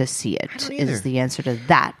to see it, don't either. is the answer to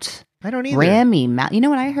that. I don't either. Rami You know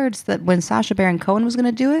what I heard? Is that when Sacha Baron Cohen was going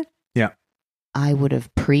to do it, Yeah. I would have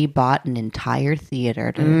pre-bought an entire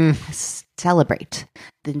theater to celebrate.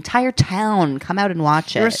 The entire town come out and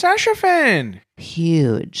watch You're a it. Sasha fan.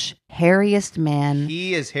 Huge. Hairiest man.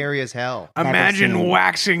 He is hairy as hell. Imagine seen.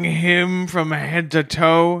 waxing him from head to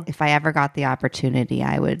toe. If I ever got the opportunity,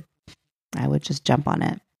 I would just jump on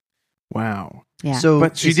it. Wow. Yeah. So,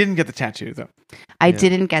 But she is- didn't get the tattoo, though. I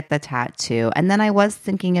didn't get the tattoo. And then I was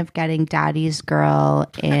thinking of getting Daddy's Girl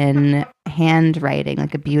in handwriting,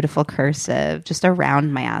 like a beautiful cursive, just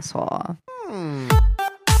around my asshole.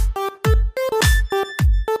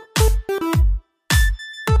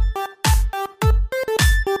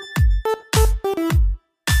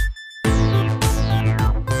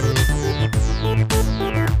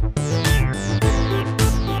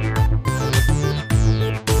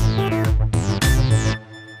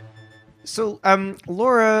 So,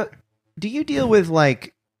 Laura, do you deal with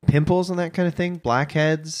like pimples and that kind of thing?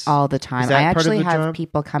 Blackheads? All the time. Is that I part of actually the have job?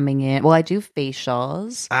 people coming in. Well, I do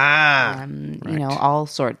facials. All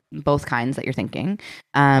both kinds that you're thinking.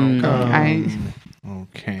 Okay.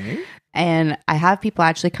 And I have people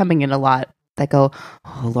actually coming in a lot that go,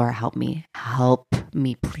 "Oh, Laura, help me,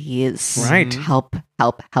 please, Right. help."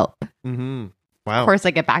 Mm-hmm. Wow. Of course,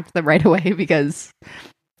 I get back to them right away because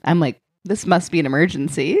I'm like, this must be an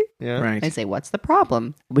emergency. Yeah. Right. I say, what's the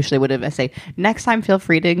problem? I wish they would have. I say, next time, feel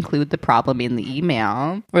free to include the problem in the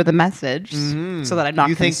email or the message so that I'm not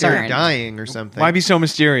You think concerned. they're dying or something? Why be so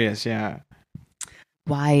mysterious? Yeah.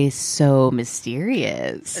 Why so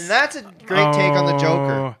mysterious? And that's a great take on the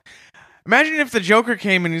Joker. Oh. Imagine if the Joker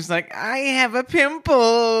came and he's like, I have a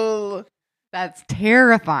pimple. That's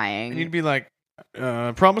terrifying. And you'd be like,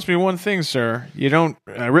 promise me one thing, sir. You don't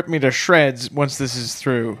rip me to shreds once this is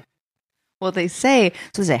through. Well, they say,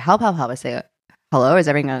 help. I say, hello, is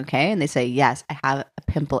everything okay? And they say, yes, I have a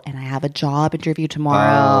pimple and I have a job interview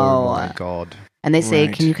tomorrow. Oh my god. And they say,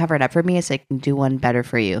 Right. can you cover it up for me? I say, I can do one better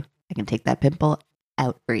for you. I can take that pimple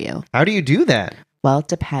out for you. How do you do that? Well, it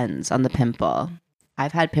depends on the pimple.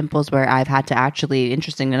 I've had pimples where I've had to actually,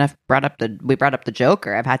 interesting enough, we brought up the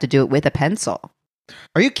Joker. I've had to do it with a pencil.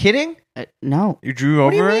 Are you kidding? No. You drew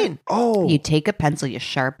What do over you it? mean? Oh. You take a pencil, you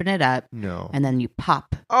sharpen it up, No. and then you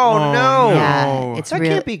pop. Oh, no. no. Yeah, it's that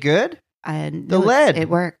real. can't be good. And The lead. It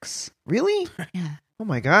works. Really? Yeah. Oh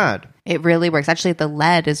my God. It really works. Actually, the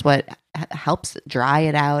lead is what helps dry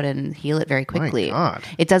it out and heal it very quickly. My God.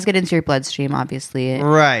 It does get into your bloodstream, obviously.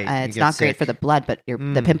 Right. You It's get not great sick. for the blood, but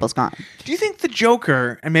the pimple's gone. Do you think the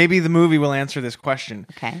Joker, and maybe the movie will answer this question,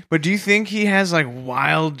 Okay. but do you think he has like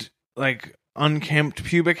wild, like unkempt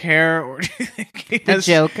pubic hair, or do you think he The has,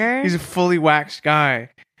 Joker? he's a fully waxed guy?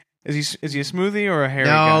 Is he a smoothie or a hairy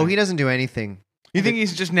guy? No, he doesn't do anything. You think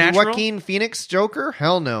he's just natural? Joaquin Phoenix Joker?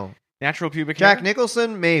 Hell no. Natural pubic hair? Jack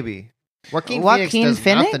Nicholson? Maybe. Joaquin Joaquin Phoenix?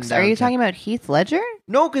 Phoenix? Are you talking about Heath Ledger?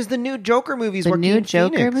 No, because the new Joker movie is The Joaquin new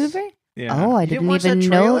Joker Phoenix. movie? Yeah. Oh, I You didn't didn't watch even that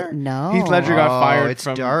know. trailer? No. Heath Ledger got fired it's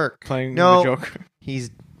from dark. playing No. the Joker.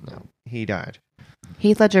 He died.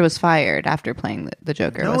 Heath Ledger was fired after playing the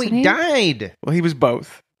Joker, No, wasn't he died. Well, he was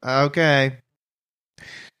both. Okay.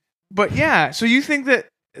 But yeah, so you think that,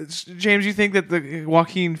 James, you think that the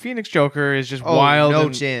Joaquin Phoenix Joker is just Oh, wild? no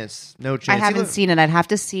and- chance. No chance. I He haven't look- seen it. I'd have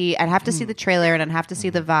to see the trailer and I'd have to see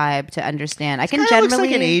the vibe to understand. I can Kinda generally looks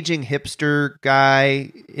like an aging hipster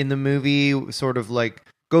guy in the movie, sort of like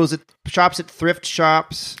shops at thrift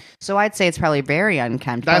shops. So I'd say it's probably very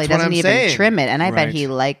unkempt. That's Probably what doesn't I'm even saying. trim it. And I bet Right. he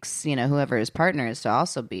likes, whoever his partner is to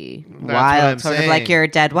also be That's what wild, I'm sort saying. of like your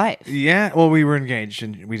dead wife. Yeah, well, we were engaged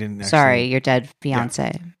and we didn't actually. Sorry, your dead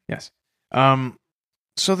fiance. Yes.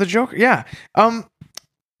 So the Joker, yeah.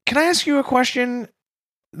 Can I ask you a question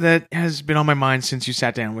that has been on my mind since you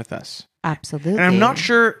sat down with us? Absolutely. And I'm not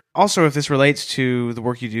sure also if this relates to the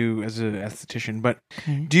work you do as an esthetician, but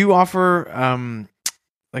Okay. do you offer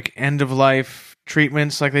like end of life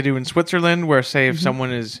treatments like they do in Switzerland, where say if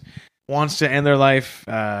someone wants to end their life,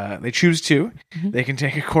 they choose to, they can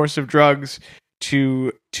take a course of drugs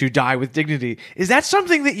to die with dignity. Is that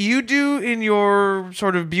something that you do in your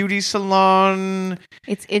sort of beauty salon?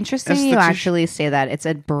 It's interesting you Esthetician- actually say that. It's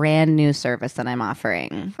a brand new service that I'm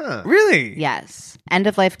offering. Huh. Really? Yes. End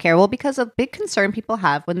of life care. Well, because a big concern people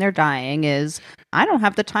have when they're dying is I don't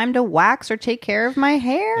have the time to wax or take care of my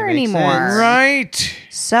hair That makes anymore. sense. Right.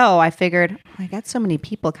 So I figured I got so many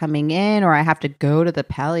people coming in, or I have to go to the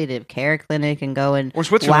palliative care clinic and go and Or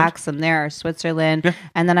Switzerland. wax them there, or Switzerland. Yeah.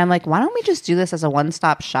 And then I'm like, why don't we just do this as a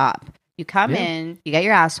one-stop shop? You come in, you get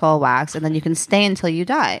your asshole waxed, and then you can stay until you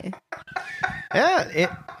die.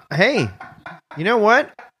 Yeah. Hey, you know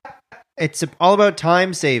what? It's all about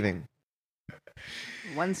time saving.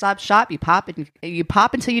 One-stop shop. You pop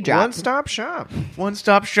until you drop. One-stop shop. One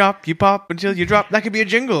stop shop, you pop until you drop. That could be a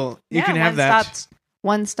jingle. You can have that.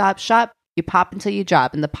 One-stop shop. You pop until you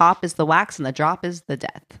drop, and the pop is the wax, and the drop is the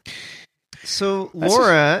death. So,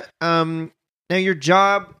 Laura, now your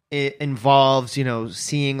job involves,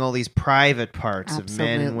 seeing all these private parts of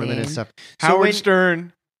men and women and Absolutely. stuff. So Howard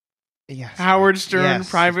Stern. Yes. Howard Stern, Yes.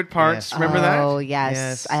 private parts. Yes. Remember that? Oh, yes.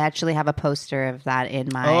 Yes. I actually have a poster of that in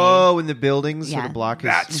my... Oh, in the buildings, so Yeah. the block is.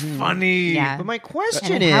 That's funny. Yeah. But my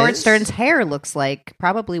question And is, Howard Stern's hair looks like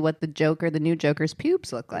probably what the new Joker's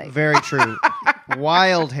pubes look like. very true.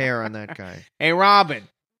 Wild hair on that guy. Hey, Robin,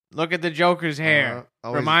 look at the Joker's hair.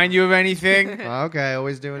 Always- Remind you of anything? Okay,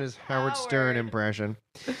 always doing his Howard Stern impression.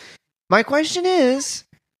 My question is,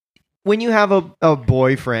 when you have a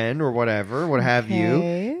boyfriend or whatever, what have you,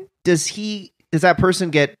 Okay. does that person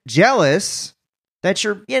get jealous that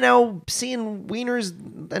you're, seeing wieners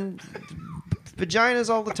and vaginas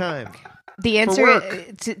all the time? The answer,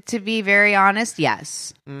 work. to be very honest,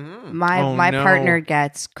 yes. Mm-hmm. My no. partner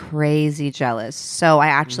gets crazy jealous. So I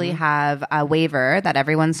actually Mm-hmm. have a waiver that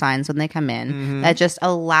everyone signs when they come in Mm-hmm. that just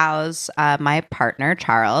allows my partner,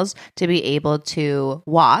 Charles, to be able to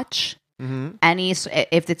watch Mm-hmm.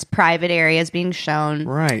 if it's private areas being shown.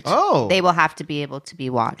 Right. Oh, They will have to be able to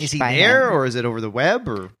be watched. is he by there him. or is it over the web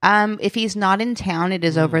or? If he's not in town, it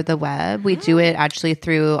is Mm. over the web. We do it actually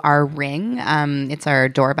through our Ring. It's our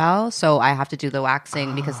doorbell, so I have to do the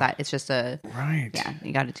waxing because it's just a Right.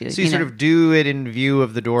 you got to do it. So you sort of do it in view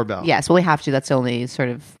of the doorbell. Yes, well, we have to. That's the only sort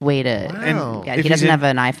of way to. Wow. Yeah, If he he's doesn't in- have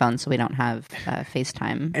an iPhone, so we don't have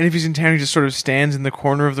FaceTime. And if he's in town, he just sort of stands in the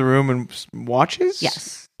corner of the room and watches?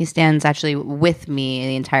 Yes, he stands actually with me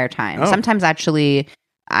the entire time. Oh. Sometimes actually,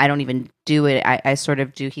 I don't even do it. I sort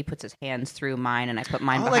of do. He puts his hands through mine, and I put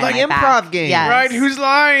mine behind like my improv back. game. Yes. Right, whose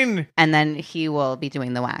line? And then he will be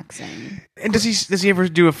doing the waxing. And does he ever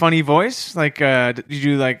do a funny voice? Like,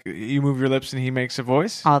 you move your lips and he makes a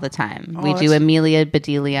voice? All the time. Oh, We do that's- Amelia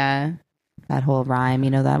Bedelia, that whole rhyme. You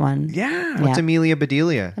know that one? Yeah. What's Yeah. Amelia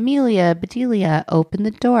Bedelia? Amelia Bedelia, open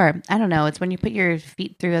the door. I don't know. It's when you put your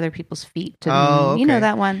feet through other people's feet. Oh, You know okay.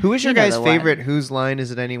 that one. Who is your You know guys' the one. favorite Whose Line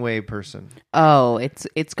Is It Anyway person? Oh,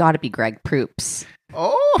 it's got to be Greg Proops.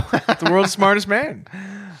 Oh, The world's smartest man.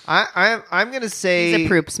 I'm gonna say He's a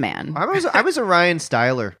Proops man. I was a Ryan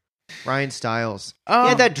Styler. Ryan Stiles. He Oh.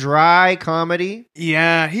 had that dry comedy.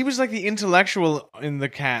 Yeah, he was like the intellectual in the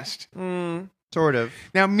cast. Sort of.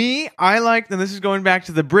 Now, I liked, and this is going back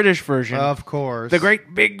to the British version. Of course. The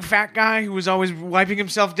great big fat guy who was always wiping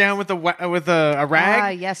himself down with a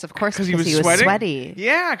rag. Yes, of course, Because he was sweating. sweaty.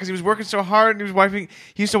 Yeah, because he was working so hard and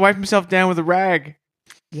he used to wipe himself down with a rag.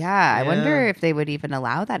 Yeah, I wonder if they would even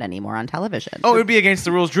allow that anymore on television. Oh, it would be against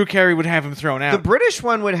the rules. Drew Carey would have him thrown out. The British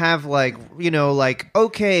one would have okay,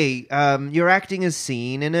 you're acting a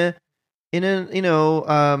scene in a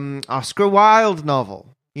Oscar Wilde novel.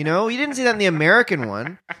 You didn't see that in the American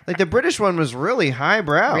one. Like the British one was really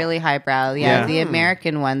highbrow. Really highbrow. Yeah, the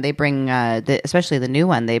American one, they bring, especially the new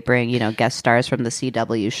one, they bring, guest stars from the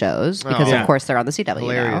CW shows because, of course, they're on the CW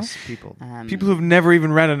Hilarious now. people. People who've never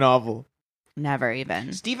even read a novel. Never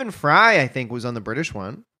even. Stephen Fry, I think, was on the British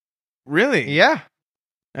one. Really? Yeah.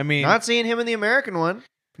 I mean, Not seeing him in the American one.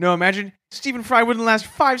 no. Imagine Stephen Fry wouldn't last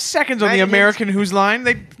 5 seconds on the American Whose Line.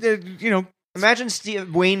 Imagine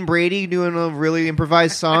Wayne Brady doing a really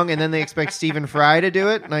improvised song, and then they expect Stephen Fry to do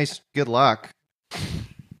it. Nice, good luck.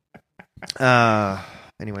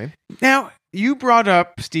 Anyway, Now you brought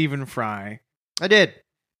up Stephen Fry. I did.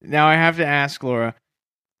 Now I have to ask Laura,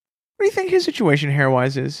 what do you think his situation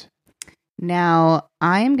hair-wise is? Now,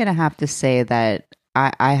 I am going to have to say that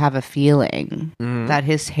I have a feeling that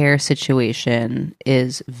his hair situation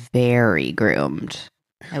is very groomed.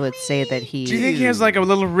 I would say that he... Do you think he has like a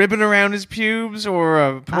little ribbon around his pubes or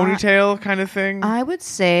a ponytail kind of thing? I would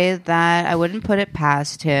say that I wouldn't put it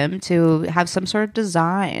past him to have some sort of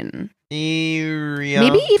design. Yeah.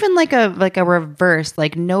 Maybe even like a reverse,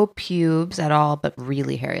 like no pubes at all, but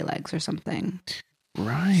really hairy legs or something.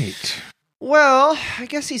 Right. Well, I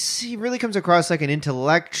guess he really comes across like an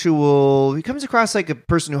intellectual. He comes across like a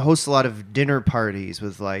person who hosts a lot of dinner parties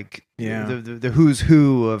with like the who's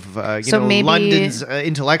who of maybe, London's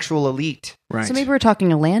intellectual elite. Right. So maybe we're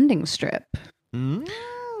talking a landing strip. Mm?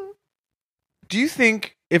 Do you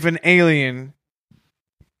think if an alien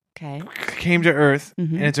came to Earth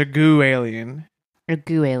and it's a goo alien, a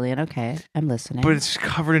goo alien, okay, I'm listening. but it's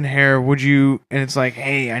covered in hair, would you? And it's like,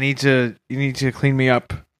 hey, you need to clean me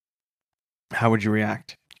up. How would you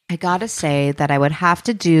react? I gotta say that I would have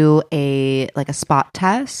to do a spot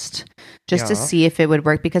test just to see if it would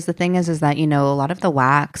work, because the thing is that a lot of the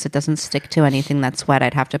wax, it doesn't stick to anything that's wet.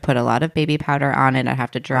 I'd have to put a lot of baby powder on it. I'd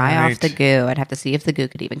have to dry off the goo. I'd have to see if the goo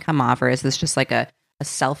could even come off, or is this just like a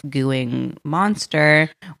self-gooing monster,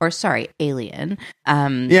 or alien.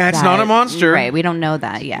 It's not a monster. Right, we don't know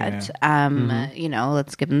that yet.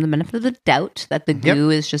 Let's give him the benefit of the doubt that the goo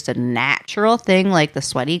is just a natural thing, like the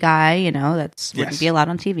sweaty guy, that's wouldn't be allowed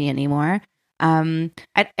on TV anymore. I'd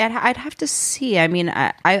have to see. I mean,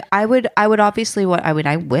 I would obviously,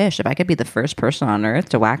 I wish if I could be the first person on Earth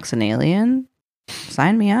to wax an alien,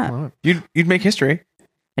 sign me up. You'd make history.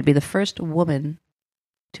 I'd be the first woman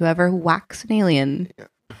to ever wax an alien.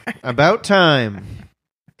 About time.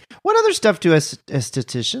 What other stuff do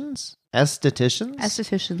estheticians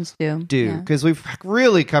do? Because we've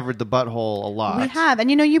really covered the butthole a lot. We have, and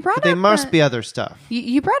you brought up. There must be other stuff.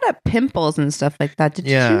 You brought up pimples and stuff like that. Did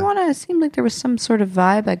you want to? It seemed like there was some sort of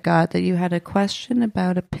vibe I got that you had a question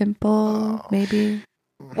about a pimple, maybe.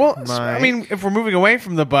 Well, I mean, if we're moving away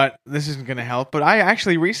from the butt, this isn't going to help. But I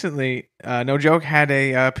actually recently, no joke, had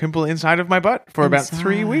a pimple inside of my butt for about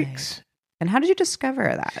 3 weeks. And how did you discover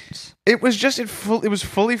that? It was just it was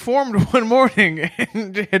fully formed one morning,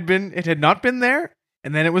 and it had not been there,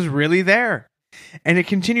 and then it was really there, and it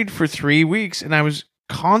continued for 3 weeks, and I was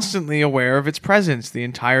constantly aware of its presence the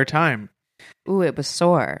entire time. Ooh, it was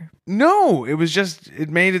sore. No, it was just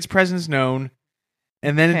it made its presence known,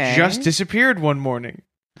 and then it just disappeared one morning.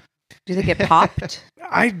 Do you think it popped?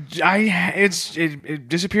 It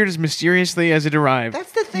disappeared as mysteriously as it arrived.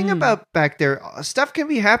 That's the thing about back there. Stuff can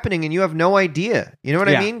be happening and you have no idea. You know what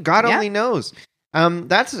I mean? God only knows.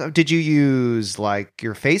 Did you use like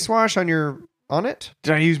your face wash on it?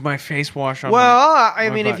 Did I use my face wash on? Well, I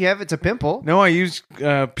mean, if you have, it's a pimple. No, I used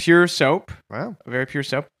pure soap. Wow, very pure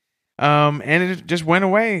soap. And it just went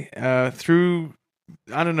away through.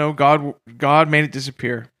 I don't know. God made it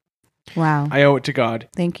disappear. Wow. I owe it to God.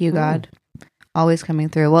 Thank you, God. Always coming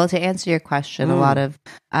through. Well, to answer your question, a lot of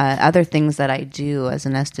other things that I do as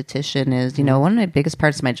an esthetician is, one of my biggest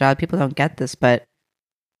parts of my job, people don't get this, but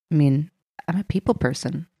I mean, I'm a people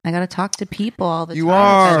person. I got to talk to people all the time. You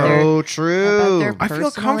are. So true. I feel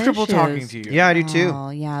comfortable talking to you. Yeah, I do too. Oh,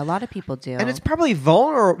 yeah, a lot of people do. And it's probably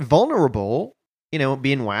vulnerable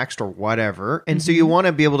being waxed or whatever. And so you want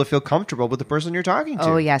to be able to feel comfortable with the person you're talking to.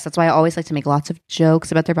 Oh, yes. That's why I always like to make lots of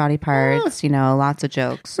jokes about their body parts, lots of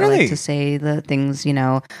jokes. I Really? like to say the things,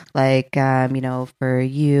 like, for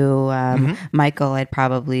you, Michael, I'd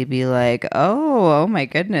probably be like, oh my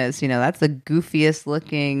goodness, that's the goofiest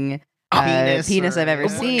looking penis I've ever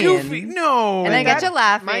seen. Goofy? No. And I get you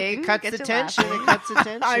laughing. It cuts Get the you tension. laughing. It cuts the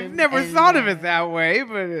tension. I've never thought of it that way,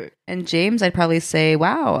 but And James, I'd probably say,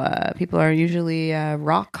 wow, people are usually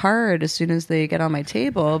rock hard as soon as they get on my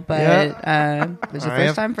table, but there's a I first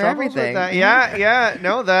have time for troubles with everything. that. Yeah.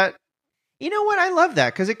 No, that. You know what? I love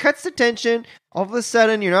that because it cuts the tension. All of a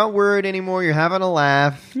sudden, you're not worried anymore. You're having a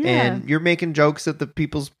laugh, and you're making jokes at the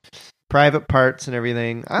people's private parts and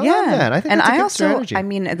everything. I love that. I think that's a good strategy. I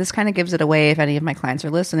mean, this kind of gives it away. If any of my clients are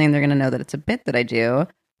listening, they're going to know that it's a bit that I do.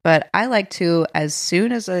 But I like to, as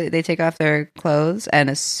soon as they take off their clothes and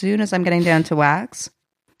as soon as I'm getting down to wax,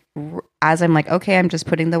 as I'm like, okay, I'm just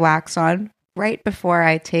putting the wax on right before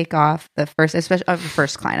I take off the first, especially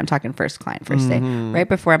first client. I'm talking first client, first day. Right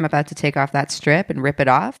before I'm about to take off that strip and rip it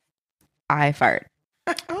off, I fart.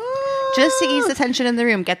 Just to ease the tension in the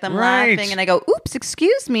room, get them laughing, and I go, oops,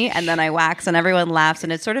 excuse me, and then I wax, and everyone laughs,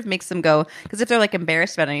 and it sort of makes them go, because if they're like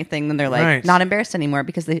embarrassed about anything, then they're like not embarrassed anymore,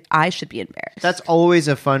 because I should be embarrassed. That's always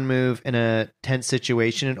a fun move in a tense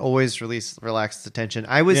situation. It always relaxes the tension.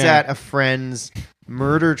 I was at a friend's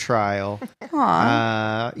murder trial.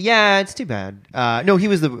 Aww. Yeah, it's too bad. No, he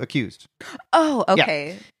was the accused. Oh,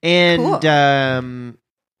 okay. Yeah. And,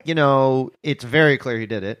 it's very clear he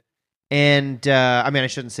did it. And, I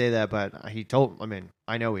shouldn't say that, but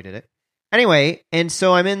I know he did it. Anyway, and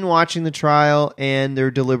so I'm in watching the trial, and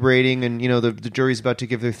they're deliberating, and, the jury's about to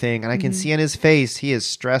give their thing, and I can see on his face, he is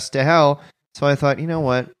stressed to hell. So I thought, you know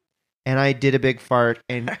what? And I did a big fart,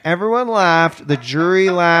 and everyone laughed. The jury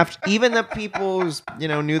laughed. Even the people who,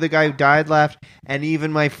 knew the guy who died laughed, and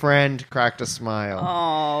even my friend cracked a smile.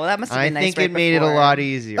 Oh, that must have been nice. I think it made it a lot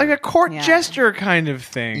easier. like a court gesture kind of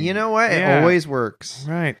thing. You know what? It always works.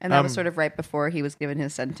 Right. And that was sort of right before he was given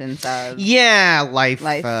his sentence of... life.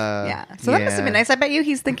 Yeah. So that must have been nice. I bet you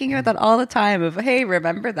he's thinking about that all the time of, hey,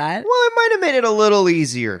 remember that? Well, it might have made it a little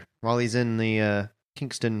easier while he's in the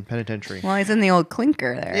Kingston Penitentiary. Well, he's in the old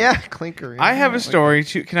clinker there. Yeah, clinker. I have a story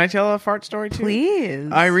too. Can I tell a fart story too? Please.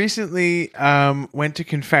 I recently went to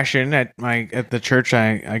confession at the church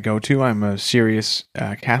I go to. I'm a serious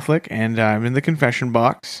Catholic, and I'm in the confession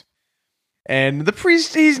box. And the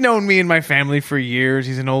priest, he's known me and my family for years.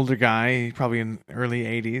 He's an older guy, probably in early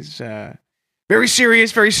 80s. Very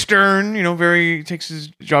serious, very stern. Takes his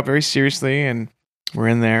job very seriously. And we're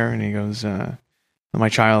in there, and he goes, "My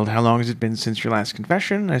child, how long has it been since your last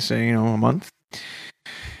confession?" I say, a month.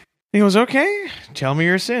 He goes, "Okay, tell me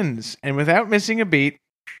your sins." And without missing a beat,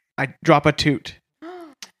 I drop a toot.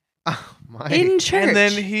 Oh, my. In church. And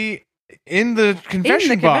then he, in the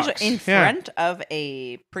confession box. In front of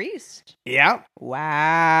a priest. Yeah.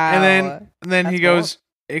 Wow. And then he That's goes,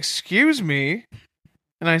 "Excuse me."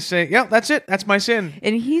 And I say, "Yeah, that's it. That's my sin."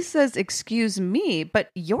 And he says, "Excuse me, but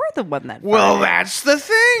you're the one that Well, farted." that's the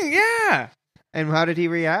thing. Yeah. And how did he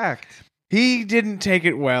react? He didn't take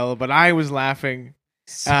it well, but I was laughing.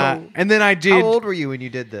 So, And then I did. how old were you when you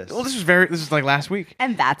did this? Well, this is like last week.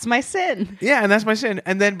 And that's my sin. Yeah, and that's my sin.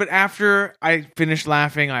 And then, but after I finished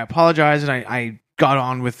laughing, I apologized, and I got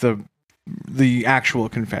on with the actual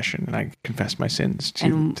confession, and I confessed my sins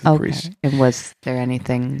to the priest. And was there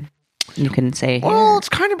anything you can say here? Well, it's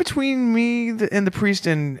kind of between me and the priest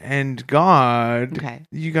and God. Okay.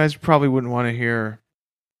 You guys probably wouldn't want to hear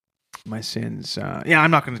my sins. I'm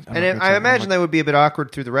not going to. And I imagine that would be a bit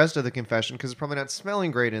awkward through the rest of the confession because it's probably not smelling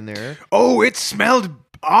great in there. Oh, it smelled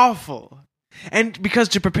awful. And because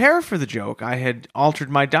to prepare for the joke, I had altered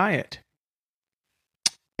my diet.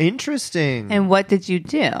 Interesting. And what did you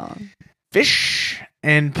do? Fish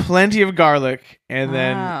and plenty of garlic, and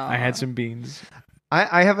then Wow. I had some beans.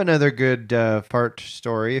 I have another good fart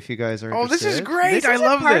story if you guys are Oh, interested. this is great! This I is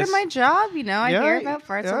love a part this. of my job, I Yeah, hear about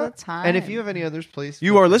farts all the time. And if you have any others, please.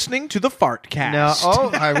 You are listening to the Fart Cast.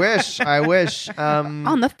 No, I wish.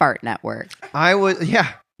 on the Fart Network. What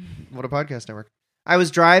a podcast network. I was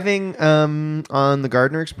driving on the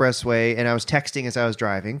Gardner Expressway, and I was texting as I was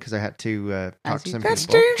driving because I had to talk to some That's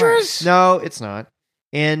people. dangerous. No, it's not.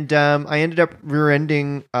 And I ended up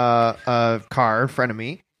rear-ending a car in front of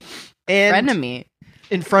me. And Frenemy.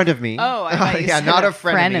 in front of me. Oh, I thought you said not a a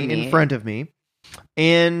frenemy, frenemy. in front of me.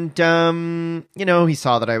 And he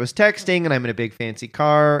saw that I was texting, and I'm in a big fancy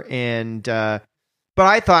car, and but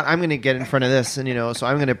I thought I'm going to get in front of this, and so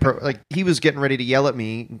I'm going to he was getting ready to yell at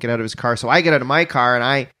me and get out of his car, so I get out of my car and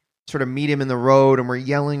I sort of meet him in the road, and we're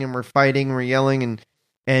yelling and we're fighting and we're yelling, and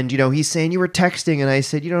And, he's saying, you were texting. And I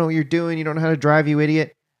said, you don't know what you're doing. You don't know how to drive, you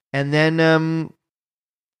idiot. And then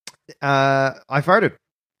I farted.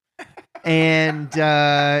 And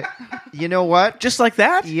you know what? Just like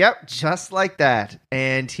that? Yep, just like that.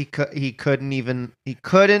 And he couldn't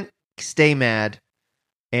stay mad.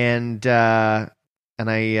 And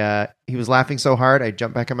he was laughing so hard, I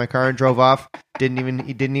jumped back in my car and drove off. He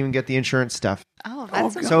didn't even get the insurance stuff. Oh,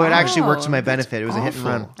 that's So it actually worked to my benefit. It was a hit and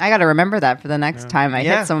run. I got to remember that for the next time I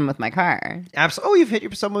hit someone with my car. Absolutely. Oh, you've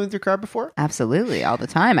hit someone with your car before? Absolutely, all the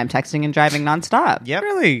time. I'm texting and driving nonstop. Yep.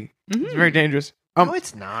 Really? It's very dangerous. No,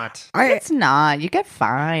 it's not. It's not. You get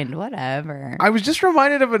fined. Whatever. I was just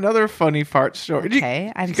reminded of another funny fart story.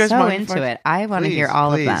 Okay, I'm so into it. I want to hear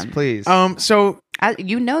all of them. Please. So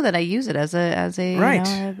you know that I use it as a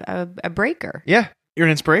Right. a breaker. Yeah. you're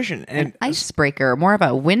an inspiration. An icebreaker, more of a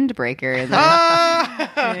windbreaker.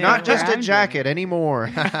 Not just a jacket anymore.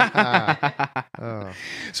 Oh.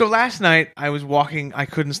 So last night I was walking. I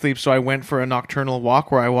couldn't sleep, so I went for a nocturnal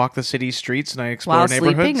walk where I walked the city streets and I explored While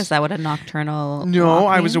neighborhoods. sleeping? Is that what a nocturnal? No, I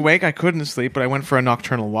walking? was awake. I couldn't sleep, but I went for a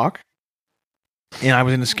nocturnal walk. And I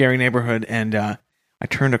was in a scary neighborhood, and I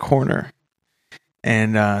turned a corner,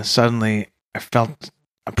 and suddenly I felt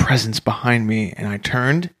a presence behind me, and I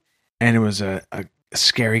turned, and it was a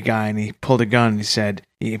scary guy, and he pulled a gun. And he said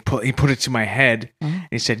he put it to my head, and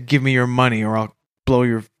he said, "Give me your money, or I'll blow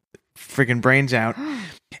your friggin' brains out."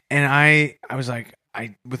 And I was like,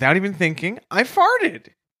 without even thinking, I farted,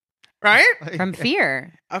 right? From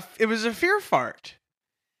fear. It was a fear fart,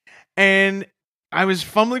 and I was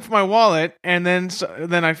fumbling for my wallet, and then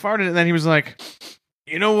I farted, and then he was like,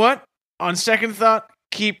 "You know what? On second thought,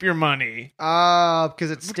 keep your money."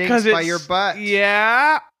 Because it stinks by your butt.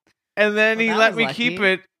 Yeah. And then he let was me lucky. keep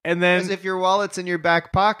it, and then As if your wallet's in your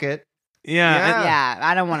back pocket. yeah. Yeah,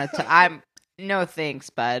 I don't want to. I'm no thanks,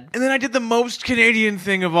 bud. And then I did the most Canadian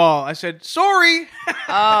thing of all. I said, "Sorry."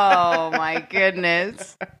 Oh my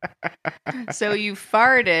goodness! So you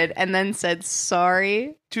farted and then said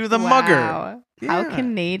sorry To the Wow. mugger. How Yeah.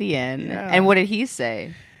 Canadian! Yeah. And what did he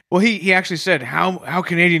say? Well, he actually said, "How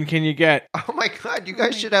Canadian can you get?" Oh my God, you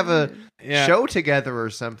guys should have a Yeah. show together or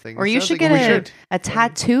something. Or It you sounds should like get we a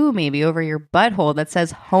tattoo maybe over your butthole that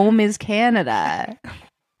says "Home is Canada."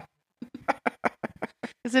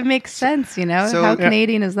 Because it makes sense, you know? So- How Yeah.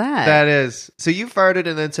 Canadian is that? That is. So you farted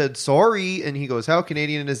and then said sorry, and he goes, "How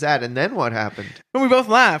Canadian is that?" And then what happened? And we both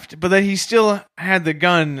laughed, but then he still had the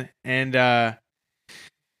gun, and yeah,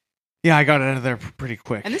 I got out of there pretty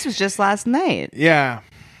quick. And this was just last night. Yeah.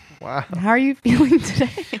 Wow. How are you feeling today?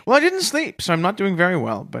 Well, I didn't sleep, so I'm not doing very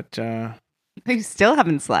well, but You still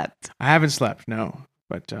haven't slept. I haven't slept, no.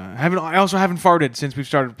 But I also haven't farted since we've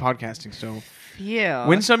started podcasting, so Phew.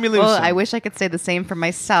 win some, you lose Well, some. I wish I could say the same for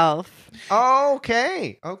myself.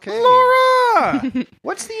 Okay. Laura!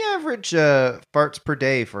 What's the average farts per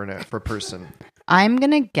day for a person? I'm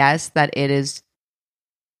going to guess that it is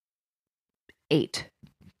 8.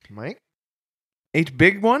 Mike? 8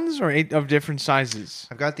 big ones or 8 of different sizes?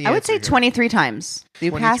 I've got the I would say answer here. 23 times.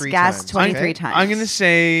 You pass 23 gas times. 23 Okay. times. I'm going to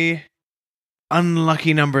say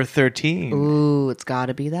unlucky number 13. Ooh, it's got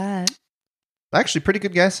to be that. Actually, pretty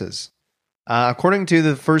good guesses. According to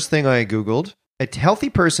the first thing I Googled, a healthy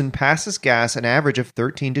person passes gas an average of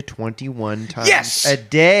 13 to 21 times Yes! a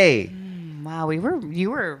day. Wow, you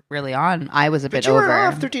were really on. I was a But bit you over. were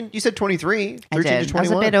off 13. You said 23. 13 I to did. 21. I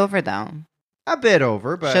was a bit over though. A bit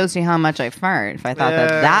over, but Shows you how much I fart. If I thought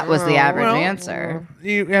that was the average well, answer.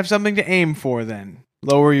 You have something to aim for then.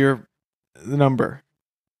 Lower the number.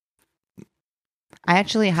 I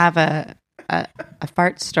actually have a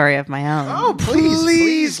fart story of my own. Oh,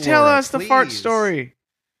 please tell Laura, us the fart please. story.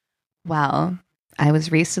 Well, I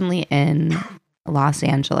was recently in Los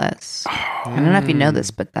Angeles. I don't know if you know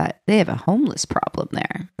this, but that they have a homeless problem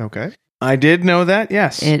there. Okay. I did know that,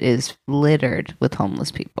 yes. It is littered with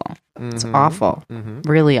homeless people. It's Mhm. awful. Mhm.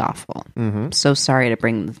 Really awful. Mm-hmm. I'm so sorry to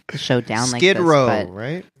bring the show down like Skid this. Row, But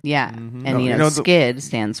right? yeah. Mhm. And, You know, the- SKID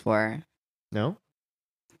stands for, No?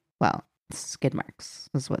 well, skid marks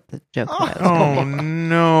is what the joke Oh. was. Oh,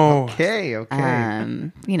 no. Okay.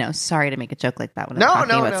 Sorry to make a joke like that when No, I'm talking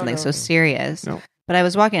no, about no, something no, so no. serious. No. But I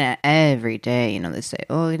was walking it every day. They say,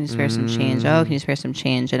 "Oh, can you spare some change? Oh, can you spare some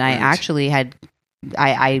change?" And I actually had,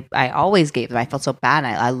 I always gave them. I felt so bad.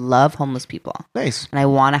 I love homeless people, Nice. and I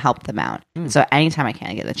want to help them out. So anytime I can,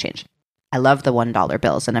 I get the change. I love the $1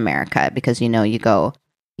 bills in America because you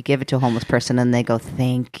give it to a homeless person, and they go,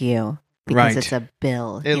 "Thank you," because Right. it's a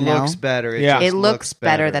bill. It you know? looks better. Yeah. Just It looks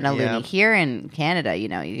better than a Yeah. loonie. Here in Canada, you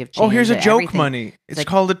give change. Oh, here's a to joke everything. money. It's like-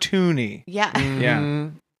 called a toonie. Yeah. Yeah.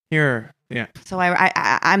 Mhm. Here. Yeah. So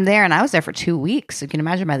I'm there, and I was there for 2 weeks. You can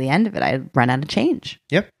imagine by the end of it, I had run out of change.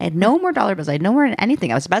 Yep. I had no more dollar bills. I had no more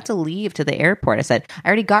anything. I was about to leave to the airport. I said, I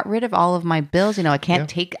already got rid of all of my bills. I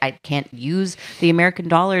can't use the American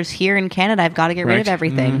dollars here in Canada. I've got to get rid of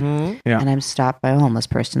everything. Mm-hmm. Yeah. And I'm stopped by a homeless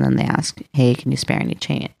person, and they ask, hey, can you spare any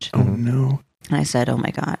change? Oh, no. And I said, oh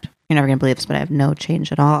my God, you're never going to believe this, but I have no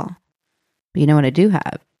change at all. But you know what I do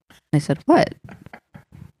have? And I said, what?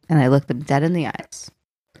 And I looked them dead in the eyes.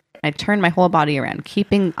 I turned my whole body around,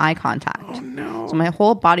 keeping eye contact. Oh, no. So my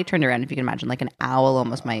whole body turned around, if you can imagine, like an owl,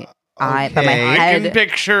 almost my eye, but my Okay. I head, can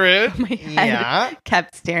picture it. my head Yeah.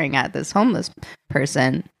 kept staring at this homeless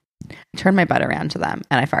person. I turned my butt around to them,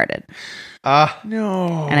 and I farted.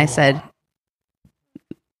 No. And I said,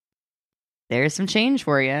 there's some change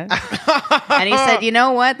for you. And he said, you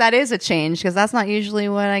know what? That is a change, because that's not usually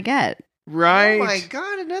what I get. Right. Oh my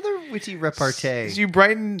God, another witty repartee. So you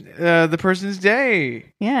brighten the person's day.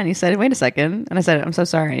 Yeah, and he said, wait a second. And I said, I'm so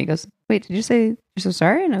sorry. And he goes, wait, did you say you're so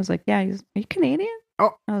sorry? And I was like, yeah. He goes, are you Canadian?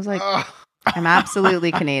 Oh. I was like, Oh, I'm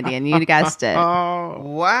absolutely Canadian. You guessed it. Oh.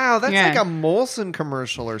 wow, that's Yeah. like a Molson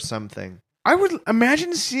commercial or something. I would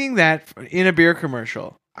imagine seeing that in a beer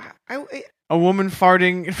commercial. I, A woman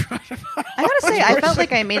farting in front of I gotta say, I felt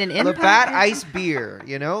like I made an impact. Labatt Ice Beer,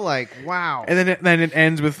 like, wow. And then it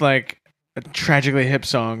ends with like a tragically hip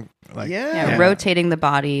song. Like, Yeah. Rotating the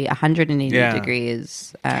body 180 Yeah.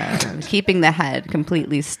 degrees, keeping the head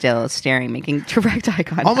completely still, staring, making direct eye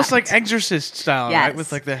contact. almost like Exorcist style, Yes. right?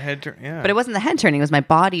 With like the head turn. Yeah. But it wasn't the head turning; it was my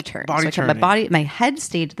body turn. Body so I kept turning. my head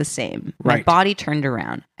stayed the same. My Right. body turned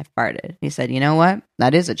around. I farted. He said, "You know what?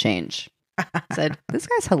 That is a change." I said, "This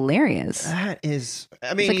guy's hilarious." That is,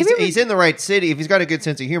 I mean, like, have you ever- he's in the right city. If he's got a good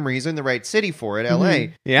sense of humor, he's in the right city for it,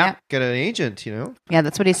 LA. yeah. Get an agent, Yeah,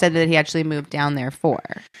 that's what he said that he actually moved down there for.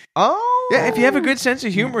 Oh. Yeah, if you have a good sense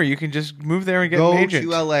of humor, you can just move there and get Go an agent.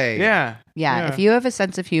 to LA. Yeah. Yeah, if you have a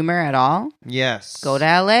sense of humor at all, Yes. go to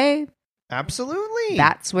LA. Absolutely.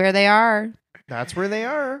 That's where they are. That's where they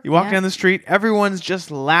are. You walk Yeah. down the street, everyone's just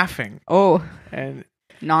laughing. Oh, And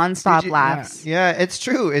nonstop Did you- laughs. Yeah, it's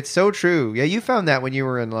true. It's so true. Yeah, you found that when you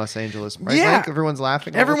were in Los Angeles, right? Yeah. Mike? Everyone's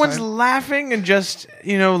laughing. all everyone's the time? laughing and just,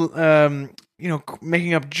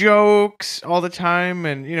 making up jokes all the time.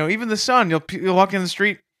 And, even the sun, you'll walk down the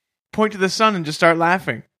street, point to the sun and just start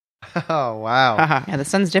laughing. Oh, wow. Haha. Yeah, the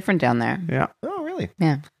sun's different down there. Yeah. Oh, really?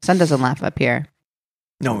 Yeah, sun doesn't laugh up here.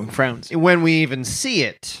 No, it frowns. When we even see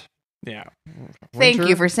it. Yeah. Thank Winter?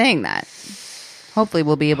 you for saying that. Hopefully,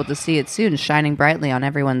 we'll be able to see it soon, shining brightly on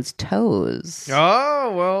everyone's toes.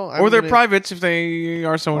 Oh, well. Or their privates if they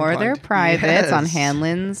are so Or inclined. their privates on Yes.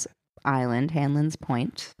 Hanlon's Island, Hanlon's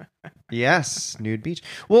Point. Yes, nude beach.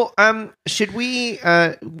 Well, should we,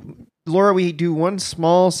 Laura, we do one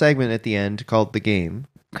small segment at the end called The Game.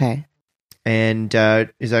 Okay. And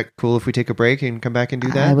is that cool if we take a break and come back and do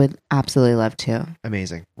that? I would absolutely love to.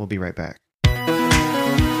 Amazing. We'll be right back.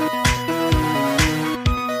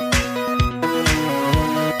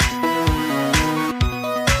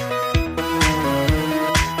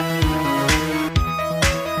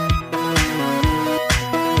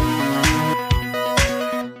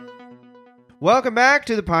 Welcome back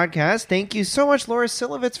to the podcast. Thank you so much, Laura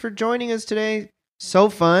Cilevitz, for joining us today. So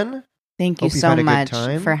fun. Thank you Hope you've so had a good much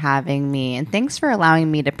time. for having me. And thanks for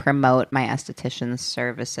allowing me to promote my esthetician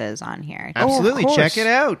services on here. Absolutely. course. Check it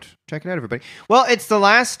out. Check it out, everybody. Well, it's the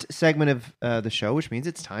last segment of the show, which means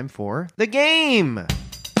it's time for the game.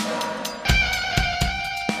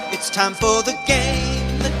 It's time for the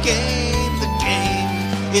game, the game, the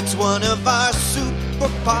game. It's one of our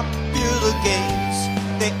super popular games.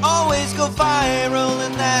 They always go viral,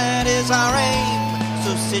 and that is our aim.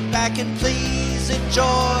 So sit back and please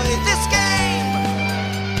enjoy this game.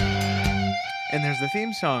 And there's the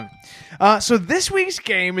theme song. So this week's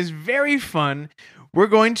game is very fun. We're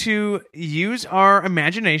going to use our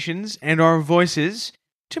imaginations and our voices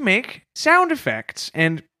to make sound effects.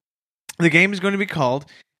 And the game is going to be called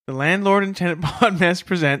The Landlord and Tenant Podcast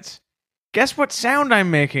Presents Guess What Sound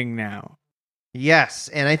I'm Making Now? Yes,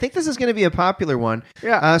 and I think this is going to be a popular one.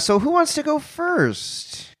 Yeah. So who wants to go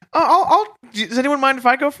first? Does anyone mind if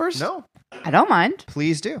I go first? No. I don't mind.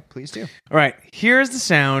 Please do. Please do. All right. Here's the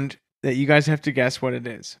sound that you guys have to guess what it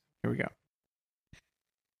is. Here we go.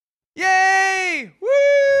 Yay!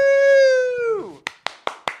 Woo!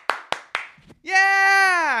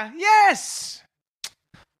 Yeah! Yes!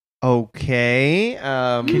 Okay.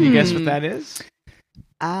 Can you guess what that is?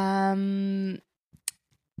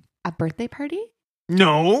 A birthday party?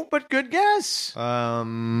 No, but good guess.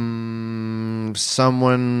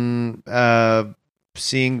 Someone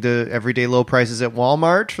seeing the everyday low prices at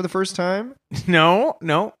Walmart for the first time. No,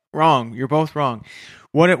 wrong. You're both wrong.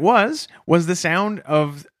 What it was the sound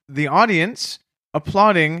of the audience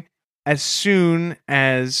applauding as soon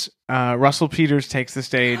as Russell Peters takes the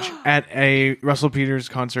stage at a Russell Peters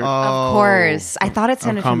concert. Of course. I thought it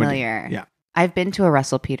sounded comedy. familiar. Yeah. I've been to a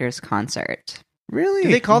Russell Peters concert. Really?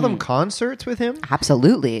 Do they call them concerts with him?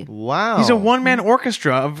 Absolutely. Wow. He's a one-man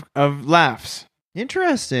orchestra of laughs.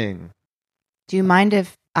 Interesting. Do you mind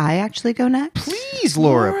if I actually go next? Please,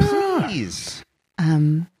 Laura, Laura. please.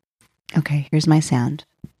 Okay, here's my sound.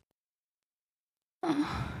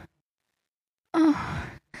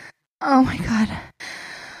 Oh my God.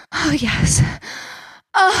 Oh yes.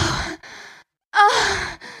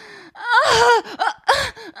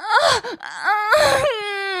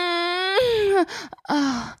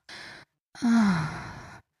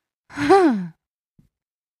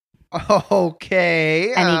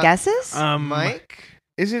 Okay. Any guesses? Mike?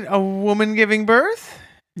 Is it a woman giving birth?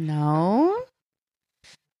 No.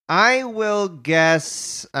 I will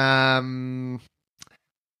guess, well,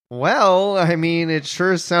 I mean, it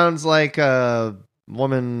sure sounds like a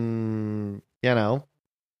woman,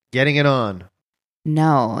 getting it on.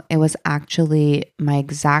 No, it was actually my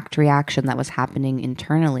exact reaction that was happening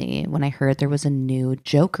internally when I heard there was a new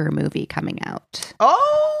Joker movie coming out.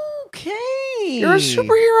 Okay. You're a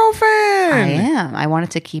superhero fan. I am. I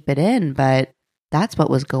wanted to keep it in, but that's what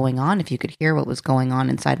was going on. If you could hear what was going on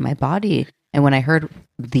inside my body. And when I heard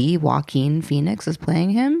the Joaquin Phoenix is playing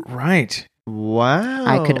him, Right. Wow.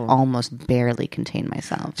 I could almost barely contain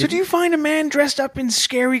myself. So do you find a man dressed up in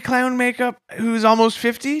scary clown makeup who's almost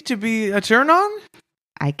 50 to be a turn on?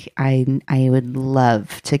 I would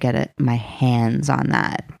love to get my hands on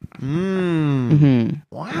that.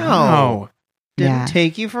 Wow. Wow. Didn't Yeah.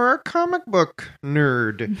 take you for a comic book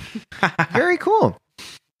nerd. Very cool.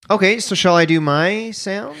 Okay, so shall I do my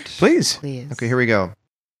sound? Please. Please. Okay, here we go.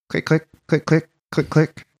 Click, click, click, click, click,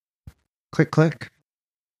 click, click, click.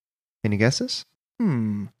 Any guesses?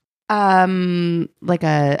 Like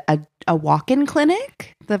a walk-in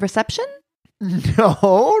clinic? The reception?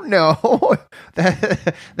 No.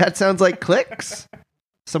 That sounds like clicks.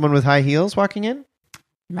 Someone with high heels walking in?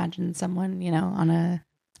 Imagine someone,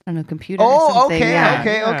 on a computer or Oh, something. okay, yeah.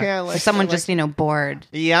 okay. I Or like someone I like- just, bored.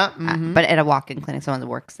 Yeah. mhm. But at a walk-in clinic, someone that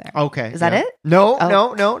works there. Okay. Is that yeah. it? No,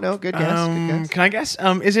 Oh. no. Good guess. Good guess. Can I guess?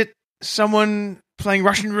 Is it someone playing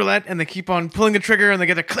Russian roulette and they keep on pulling the trigger and they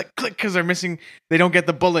get a click, click because they don't get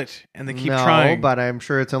the bullet and they keep no, trying? but I'm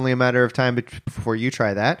sure it's only a matter of time before you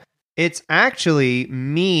try that. It's actually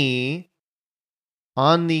me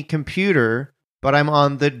on the computer, but I'm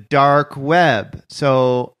on the dark web.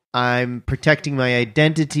 So I'm protecting my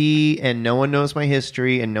identity and no one knows my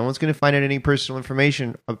history and no one's going to find out any personal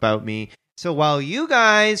information about me. So while you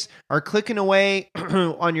guys are clicking away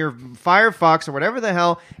on your Firefox or whatever the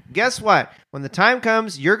hell, guess what? When the time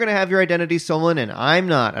comes, you're going to have your identity stolen and I'm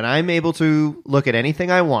not. And I'm able to look at anything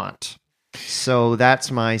I want. So that's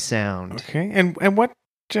my sound. Okay. And what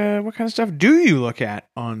kind of stuff do you look at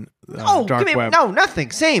on the dark web? No, nothing.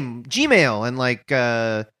 Same. Gmail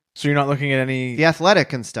and So you're not looking at any... The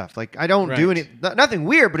Athletic and stuff. Like, I don't do Right. nothing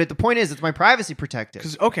weird, but the point is, it's my privacy protected.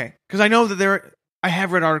 Because I know that I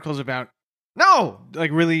have read articles about No!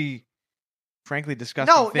 like really, frankly,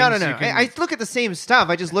 disgusting No. things. you can- I look at the same stuff.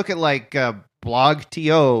 I just look at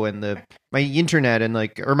Blog.to and my internet and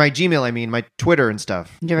or my Gmail, my Twitter and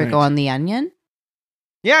stuff. Did you ever Right. go on The Onion?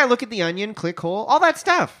 Yeah, I look at the Onion, Clickhole, all that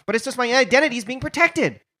stuff. But it's just my identity is being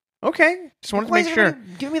protected. Okay. Just wanted to Why make is sure.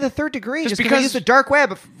 everybody giving me the third degree Just just because I because- use the dark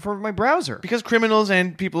web for my browser. Because criminals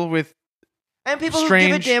and people with... And people who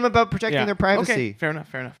strange- give a damn about protecting their privacy. Okay, fair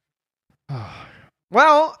enough.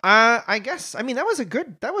 Well, I guess that was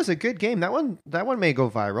a good game. That one may go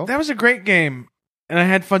viral. That was a great game. And I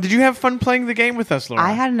had fun. Did you have fun playing the game with us, Laura?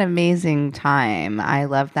 I had an amazing time. I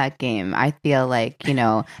love that game. I feel like,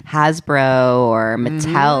 Hasbro or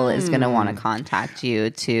Mattel is going to want to contact you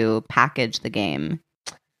to package the game.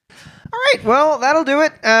 All right, well, that'll do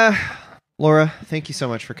it. Laura, thank you so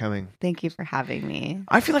much for coming. Thank you for having me.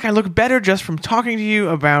 I feel like I look better just from talking to you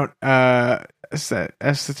about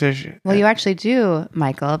esthetician. Well, you actually do,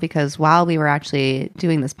 Michael, because while we were actually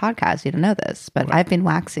doing this podcast, you didn't know this, but I've been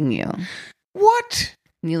waxing you. What?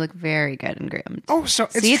 You look very good and groomed. Oh, so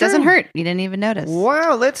it's See, it true. doesn't hurt. You didn't even notice.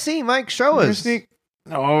 Wow, let's see, Mike, show us.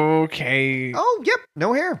 Okay. Oh, yep,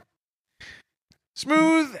 no hair.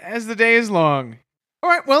 Smooth as the day is long. All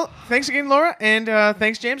right. Well, thanks again, Laura, and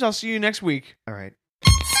thanks, James. I'll see you next week. All right.